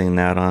Oppenheimer, seeing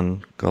that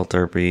on Gold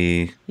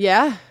Derby.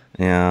 Yeah.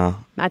 Yeah.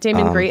 Matt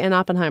Damon, great in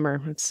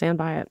Oppenheimer. I'd stand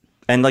by it.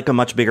 And like a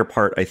much bigger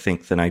part, I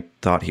think, than I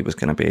thought he was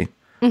going to be.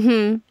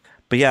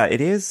 But yeah,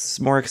 it is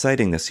more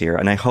exciting this year.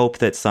 And I hope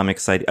that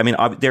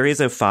there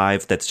is a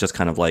 5 that's just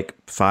kind of like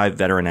 5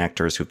 veteran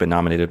actors who've been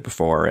nominated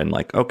before. And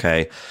like,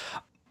 okay,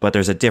 but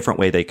there's a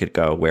different way they could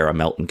go where a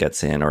Melton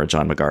gets in or a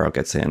John Magaro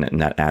gets in. And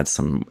that adds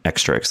some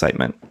extra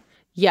excitement.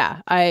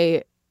 Yeah,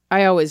 I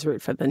always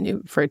root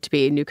for it to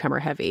be newcomer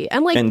heavy.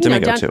 And like, and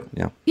Domingo too.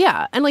 Yeah.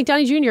 Yeah. And like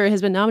Downey Jr.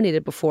 has been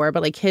nominated before,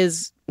 but like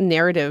his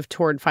narrative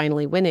toward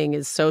finally winning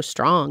is so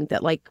strong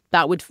that like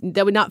that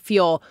would not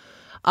feel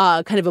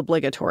kind of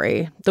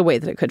obligatory the way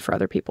that it could for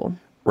other people.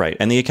 Right.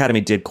 And the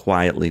Academy did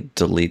quietly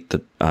delete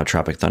the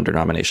Tropic Thunder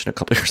nomination a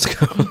couple years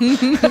ago,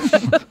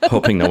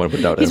 hoping no one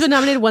would notice. He's been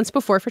nominated once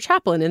before for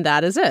Chaplin, and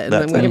that is it. And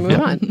then we can move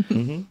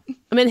on.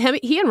 I mean,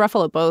 he and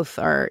Ruffalo both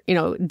are,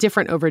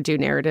 different overdue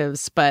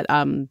narratives, but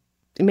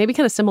maybe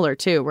kind of similar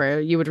too, where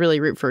you would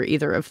really root for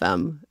either of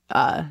them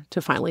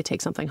to finally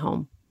take something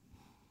home.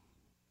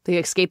 They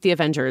escaped the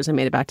Avengers and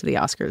made it back to the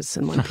Oscars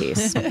in one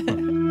piece.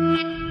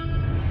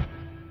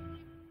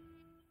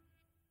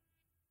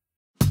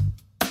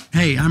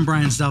 Hey, I'm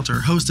Brian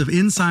Stelter, host of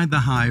Inside the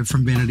Hive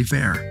from Vanity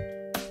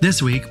Fair. This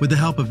week, with the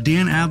help of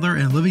Dan Adler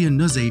and Olivia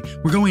Nuzzi,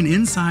 we're going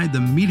inside the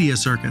media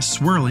circus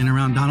swirling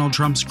around Donald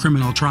Trump's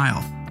criminal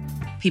trial.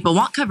 People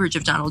want coverage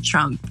of Donald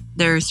Trump.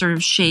 There are sort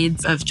of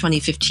shades of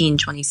 2015,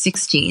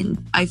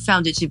 2016. I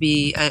found it to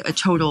be a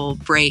total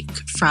break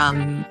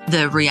from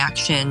the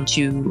reaction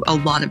to a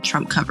lot of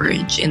Trump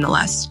coverage in the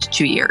last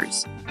 2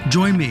 years.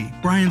 Join me,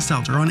 Brian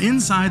Stelter, on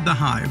Inside the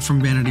Hive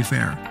from Vanity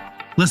Fair.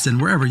 Listen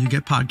wherever you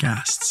get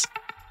podcasts.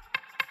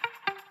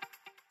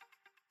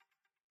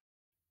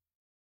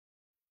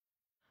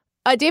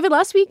 David,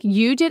 last week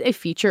you did a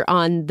feature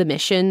on The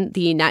Mission,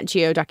 the Nat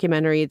Geo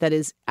documentary that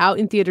is out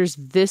in theaters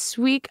this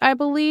week, I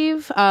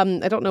believe.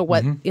 I don't know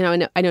what,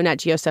 I know Nat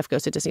Geo stuff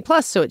goes to Disney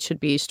Plus, so it should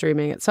be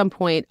streaming at some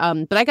point.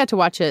 But I got to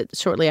watch it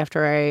shortly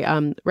after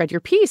I read your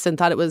piece and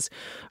thought it was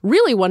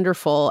really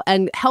wonderful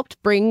and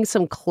helped bring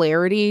some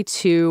clarity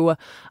to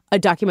a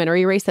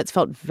documentary race that's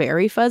felt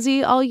very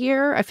fuzzy all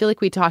year. I feel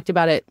like we talked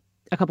about it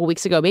a couple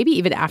weeks ago, maybe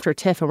even after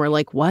TIFF, and we're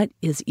like, what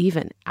is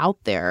even out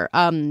there?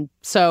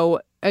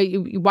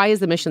 Why is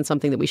The Mission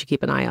something that we should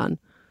keep an eye on?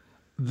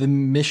 The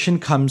Mission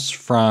comes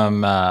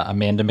from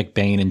Amanda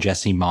McBain and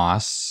Jesse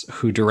Moss,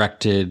 who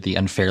directed the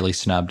unfairly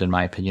snubbed, in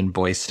my opinion,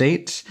 Boy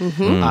State.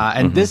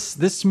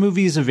 This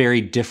movie is a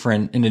very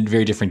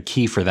different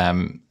key for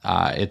them.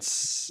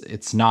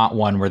 It's not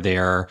one where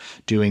they're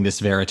doing this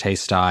verite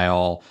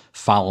style,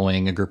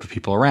 following a group of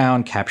people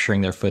around,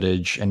 capturing their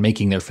footage, and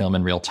making their film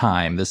in real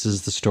time. This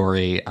is the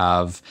story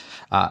of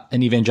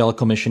an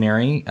evangelical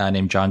missionary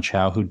named John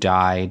Chow, who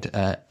died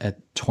at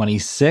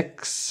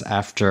 26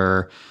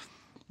 after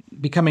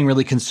becoming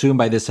really consumed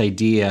by this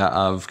idea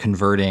of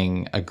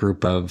converting a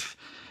group of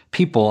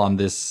people on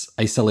this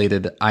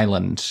isolated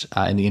island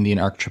in the Indian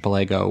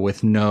archipelago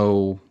with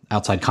no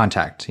outside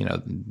contact.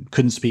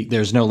 Couldn't speak.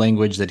 There's no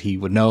language that he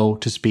would know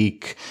to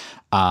speak.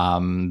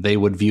 They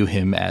would view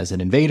him as an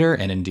invader,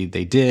 and indeed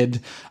they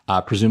did,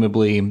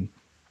 presumably.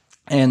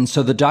 And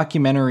so the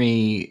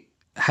documentary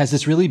has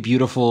this really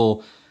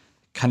beautiful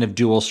kind of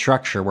dual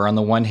structure where on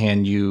the one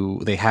hand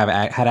they had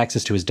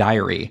access to his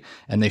diary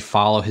and they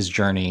follow his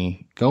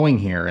journey going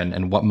here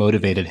and what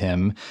motivated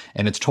him,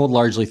 and it's told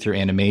largely through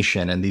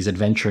animation and these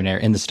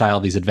in the style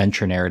of these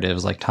adventure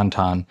narratives like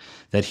Tantan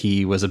that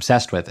he was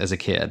obsessed with as a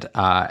kid,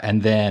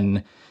 and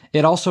then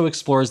it also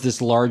explores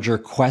this larger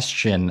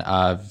question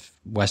of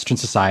Western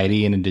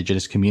society and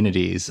indigenous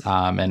communities,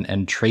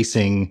 and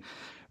tracing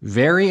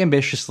very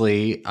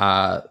ambitiously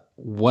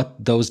what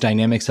those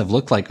dynamics have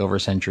looked like over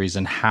centuries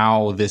and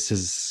how this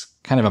is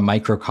kind of a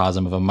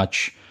microcosm of a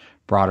much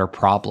broader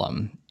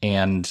problem.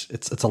 And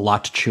it's a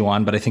lot to chew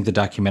on, but I think the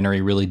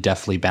documentary really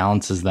deftly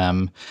balances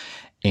them.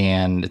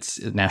 And it's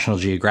National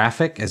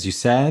Geographic, as you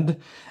said.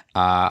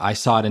 I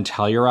saw it in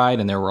Telluride,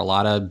 and there were a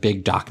lot of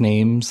big doc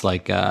names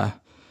like Chai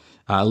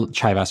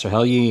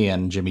Vasarhelyi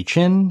and Jimmy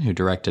Chin, who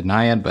directed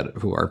Naiad, but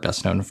who are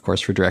best known, of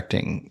course, for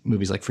directing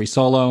movies like Free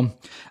Solo.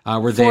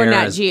 Were there for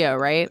Nat Geo,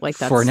 right? Like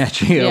that's, for Nat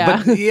Geo,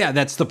 yeah. But yeah,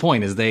 that's the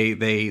point. Is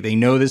they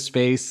know this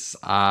space,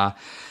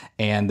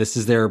 and this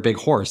is their big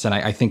horse. And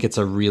I think it's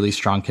a really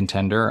strong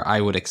contender. I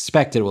would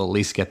expect it will at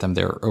least get them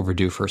their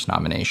overdue first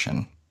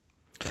nomination.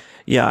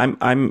 Yeah,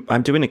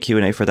 I'm doing a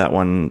Q&A for that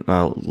one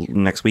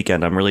next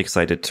weekend. I'm really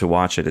excited to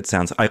watch it. It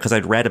sounds, because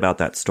I'd read about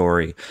that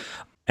story.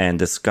 And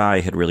this guy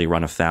had really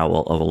run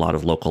afoul of a lot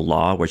of local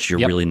law, which you're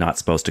really not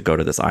supposed to go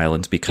to this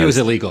island because it was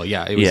illegal.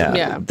 Yeah, it was illegal.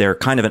 Yeah, they're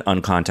kind of an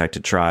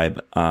uncontacted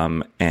tribe,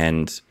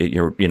 and they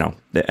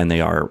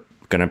are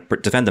going to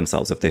defend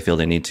themselves if they feel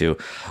they need to.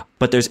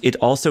 But it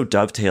also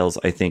dovetails,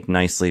 I think,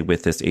 nicely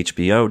with this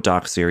HBO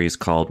doc series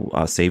called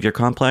Savior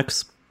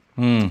Complex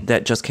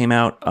that just came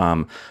out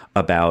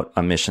about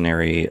a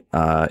missionary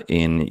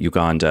in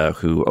Uganda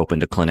who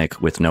opened a clinic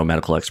with no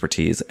medical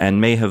expertise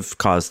and may have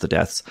caused the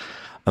deaths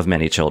of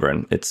many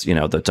children. It's,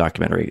 the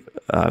documentary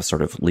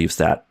sort of leaves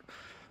that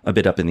a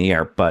bit up in the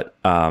air. But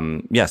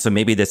so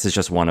maybe this is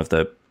just one of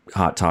the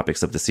hot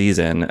topics of the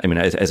season. I mean,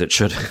 as it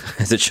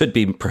should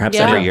be perhaps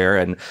every year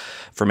and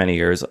for many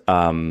years.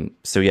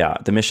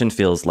 The Mission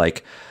feels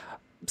like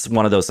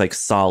one of those like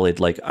solid,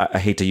 like I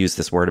hate to use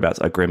this word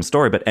about a grim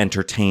story, but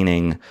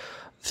entertaining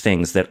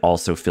things that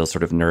also feel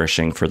sort of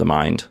nourishing for the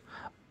mind.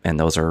 And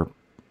those are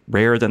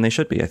rarer than they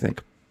should be, I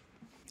think.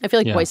 I feel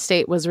like Boy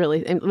State was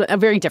really a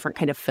very different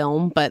kind of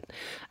film, but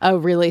a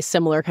really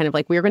similar kind of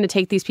like, we're going to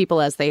take these people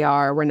as they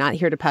are. We're not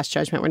here to pass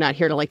judgment. We're not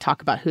here to like talk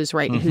about who's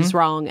right and who's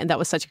wrong. And that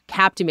was such a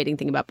captivating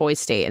thing about Boy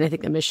State. And I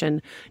think The Mission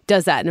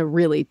does that in a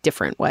really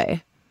different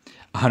way.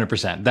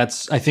 100%.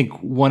 That's, I think,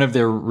 one of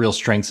their real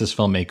strengths as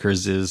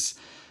filmmakers is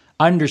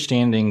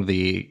understanding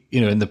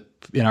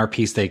in our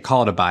piece, they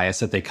call it a bias,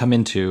 that they come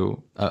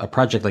into a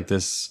project like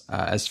this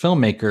as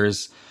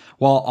filmmakers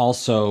while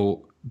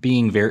also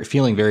feeling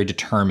very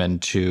determined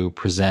to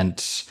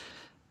present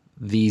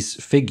these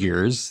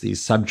figures,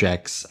 these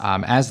subjects,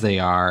 as they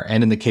are,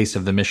 and in the case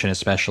of The Mission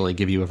especially,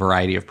 give you a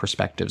variety of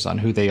perspectives on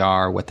who they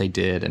are, what they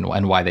did,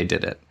 and why they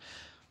did it.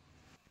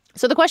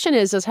 So the question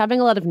is, does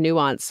having a lot of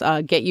nuance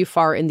get you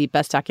far in the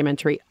Best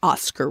Documentary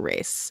Oscar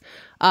race?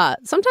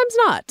 Sometimes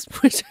not,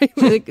 which I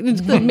think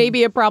may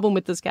be a problem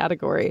with this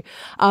category.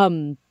 I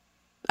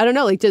don't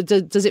know, like,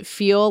 does it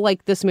feel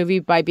like this movie,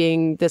 by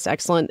being this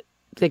excellent,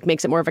 like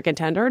makes it more of a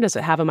contender? Or does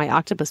it have a My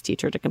Octopus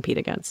Teacher to compete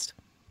against?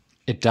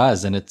 It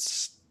does, and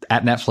it's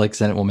at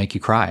Netflix, and it will make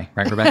you cry,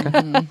 right,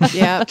 Rebecca?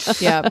 Yeah.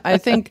 I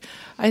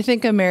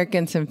think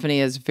American Symphony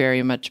is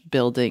very much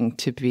building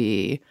to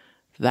be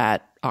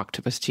that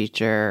Octopus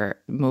Teacher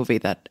movie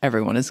that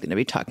everyone is going to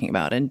be talking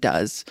about and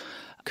does.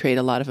 create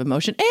a lot of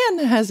emotion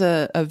and has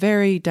a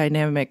very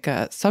dynamic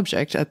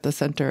subject at the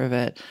center of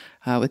it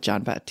with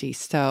Jon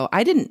Batiste. So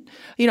I didn't,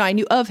 I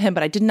knew of him,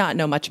 but I did not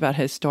know much about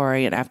his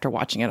story. And after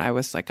watching it, I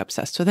was like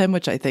obsessed with him,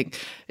 which I think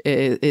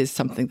is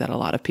something that a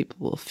lot of people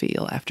will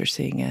feel after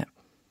seeing it.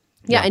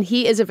 Yeah, and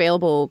he is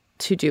available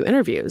to do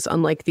interviews,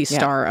 unlike the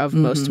star of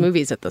most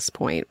movies at this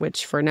point,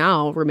 which for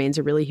now remains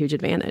a really huge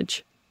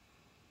advantage.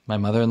 My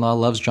mother-in-law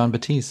loves Jon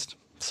Batiste,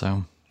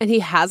 so... And he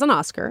has an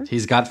Oscar.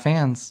 He's got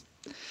fans.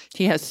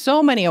 He has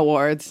so many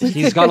awards.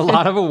 He's got a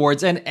lot of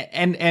awards. And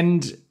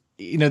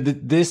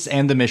this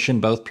and The Mission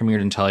both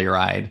premiered in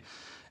Telluride.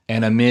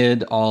 And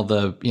amid all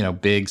the,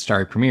 big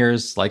starry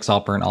premieres like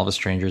Saltburn, All of Us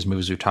Strangers,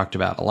 movies we've talked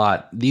about a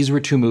lot, these were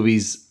two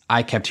movies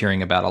I kept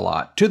hearing about a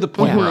lot, to the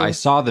point where I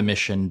saw The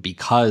Mission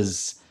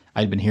because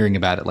I'd been hearing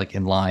about it like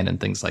in line and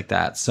things like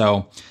that.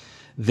 So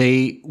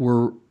they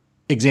were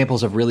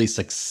examples of really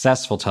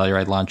successful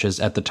Telluride launches.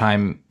 At the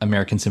time,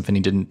 American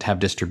Symphony didn't have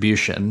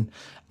distribution.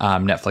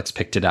 Netflix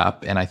picked it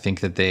up, and I think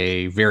that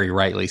they very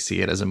rightly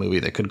see it as a movie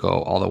that could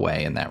go all the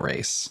way in that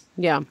race.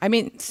 Yeah. I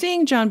mean,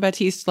 seeing Jon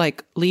Batiste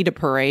lead a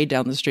parade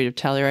down the street of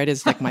Telluride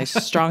is like my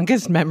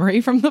strongest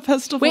memory from the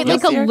festival. Wait,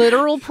 like a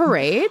literal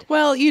parade?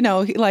 Well,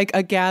 like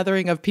a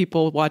gathering of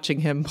people watching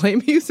him play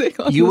music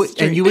on the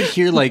street. And you would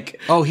hear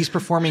like, oh, he's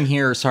performing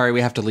here. Sorry,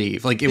 we have to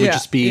leave. Like it would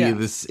just be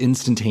this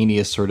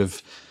instantaneous sort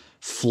of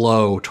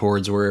flow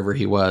towards wherever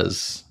he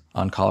was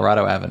on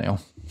Colorado Avenue.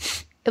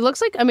 It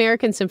looks like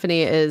American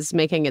Symphony is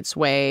making its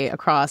way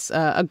across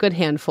a good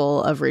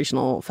handful of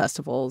regional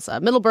festivals.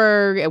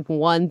 Middleburg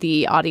won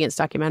the Audience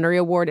Documentary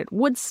Award at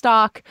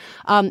Woodstock.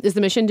 Is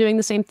The Mission doing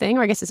the same thing?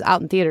 Or I guess it's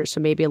out in theaters,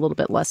 so maybe a little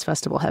bit less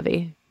festival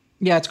heavy.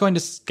 Yeah, it's going to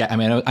SCAD. I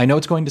mean, I know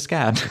it's going to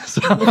SCAD.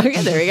 So.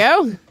 Okay, there you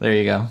go. There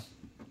you go.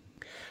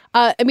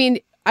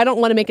 I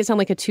don't want to make it sound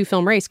like a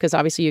two-film race because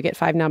obviously you get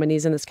 5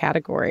 nominees in this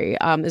category.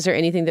 Is there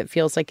anything that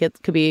feels like it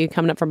could be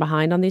coming up from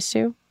behind on these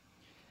two?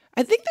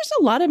 I think there's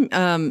a lot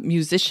of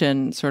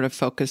musician sort of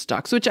focused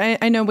docs, which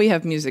I know we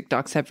have music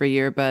docs every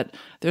year, but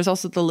there's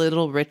also the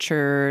Little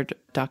Richard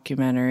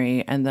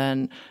documentary. And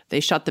then they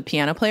shot The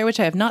Piano Player, which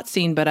I have not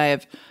seen, but I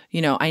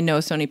know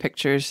Sony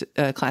Pictures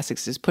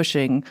Classics is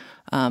pushing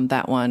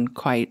that one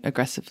quite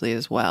aggressively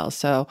as well.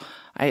 So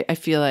I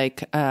feel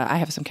like I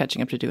have some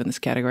catching up to do in this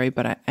category,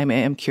 but I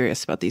am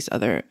curious about these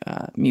other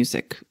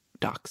music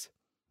docs.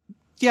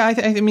 Yeah,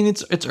 I mean,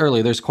 it's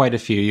early. There's quite a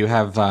few. You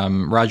have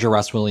Roger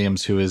Ross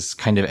Williams, who is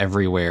kind of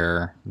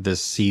everywhere this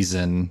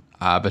season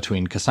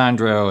between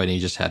Cassandro, and he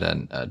just had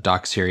a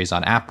doc series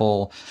on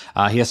Apple.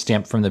 He has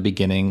Stamped from the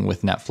Beginning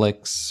with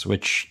Netflix,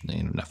 which,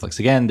 Netflix,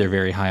 again, they're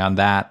very high on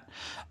that.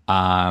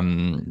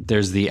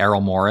 There's the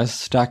Errol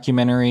Morris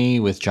documentary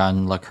with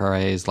John le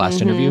Carré's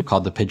last interview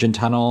called The Pigeon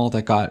Tunnel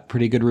that got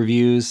pretty good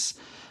reviews.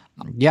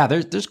 Yeah,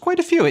 there's quite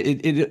a few.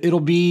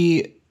 It'll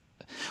be...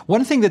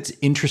 One thing that's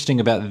interesting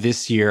about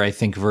this year, I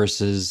think,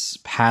 versus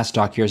past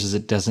doc years is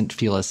it doesn't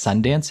feel as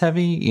Sundance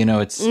heavy.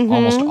 It's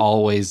almost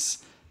always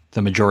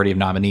the majority of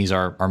nominees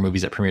are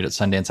movies that premiered at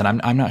Sundance.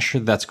 And I'm not sure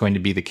that's going to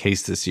be the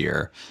case this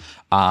year.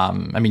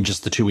 I mean,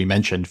 just the two we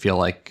mentioned feel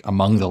like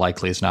among the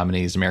likeliest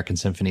nominees, American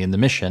Symphony and The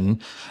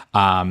Mission.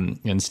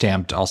 And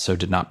Stamped also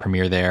did not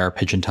premiere there.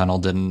 Pigeon Tunnel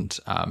didn't.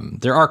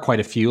 There are quite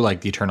a few,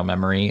 like The Eternal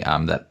Memory,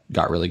 that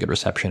got really good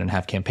reception and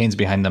have campaigns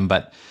behind them.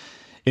 But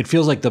it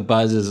feels like the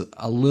buzz is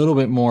a little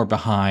bit more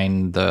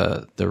behind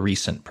the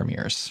recent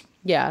premieres.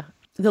 Yeah.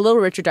 The Little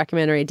Richard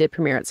documentary did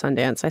premiere at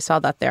Sundance. I saw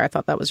that there. I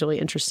thought that was really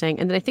interesting.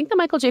 And then I think the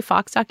Michael J.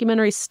 Fox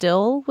documentary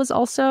Still was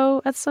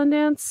also at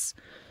Sundance.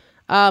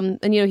 And,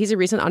 he's a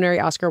recent honorary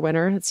Oscar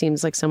winner. It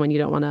seems like someone you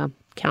don't want to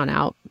count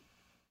out.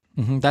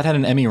 That had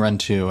an Emmy run,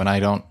 too, and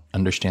I don't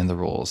understand the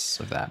rules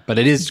of that. But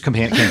it is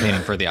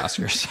campaigning for the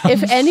Oscars. So.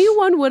 If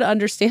anyone would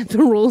understand the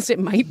rules, it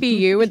might be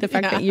you, and the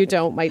fact that you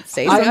don't might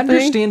say something. I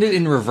understand it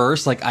in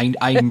reverse. Like, I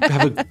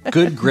have a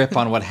good grip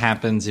on what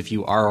happens if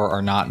you are or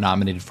are not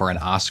nominated for an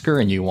Oscar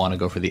and you want to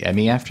go for the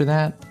Emmy after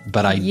that.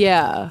 But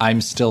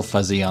I'm still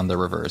fuzzy on the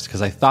reverse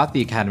because I thought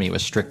the Academy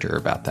was stricter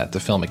about that, the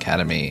Film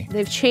Academy.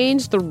 They've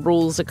changed the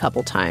rules a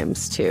couple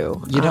times,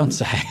 too. You don't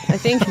say. I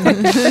think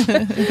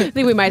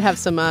we might have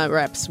some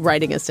reps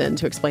writing us in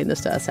to explain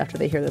this to us after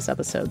they hear this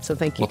episode. So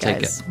thank you,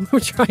 guys. We're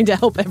trying to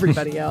help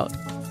everybody out.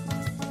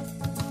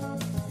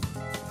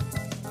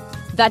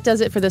 That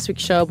does it for this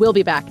week's show. We'll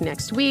be back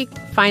next week.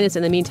 Find us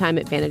in the meantime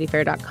at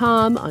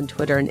VanityFair.com, on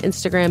Twitter and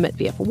Instagram at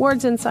VF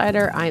Awards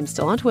Insider. I am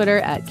still on Twitter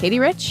at Katie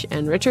Rich,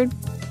 and Richard.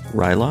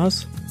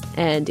 Rylaws.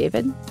 And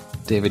David.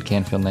 David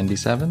Canfield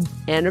 97.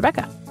 And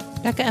Rebecca.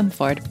 Becca M.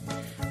 Ford.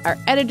 Our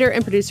editor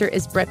and producer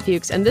is Brett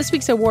Fuchs, and this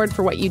week's award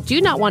for what you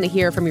do not want to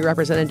hear from your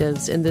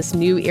representatives in this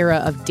new era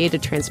of data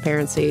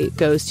transparency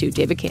goes to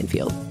David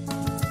Canfield.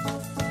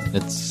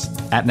 It's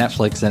at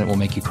Netflix, and it will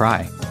make you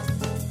cry.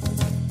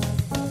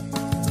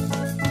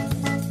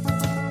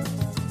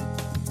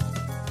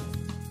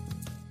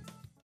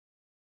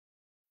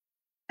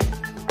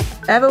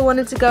 Ever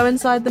wanted to go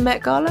inside the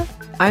Met Gala?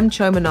 I'm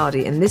Cho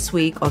Minardi, and this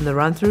week on The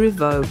Run Through with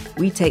Vogue,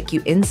 we take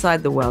you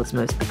inside the world's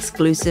most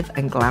exclusive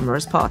and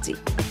glamorous party.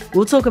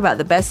 We'll talk about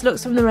the best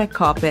looks from the red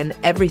carpet and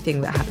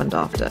everything that happened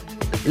after.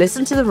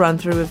 Listen to The Run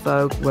Through with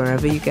Vogue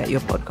wherever you get your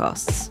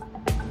podcasts.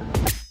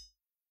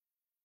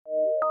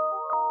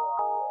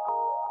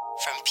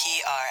 From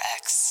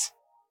PRX.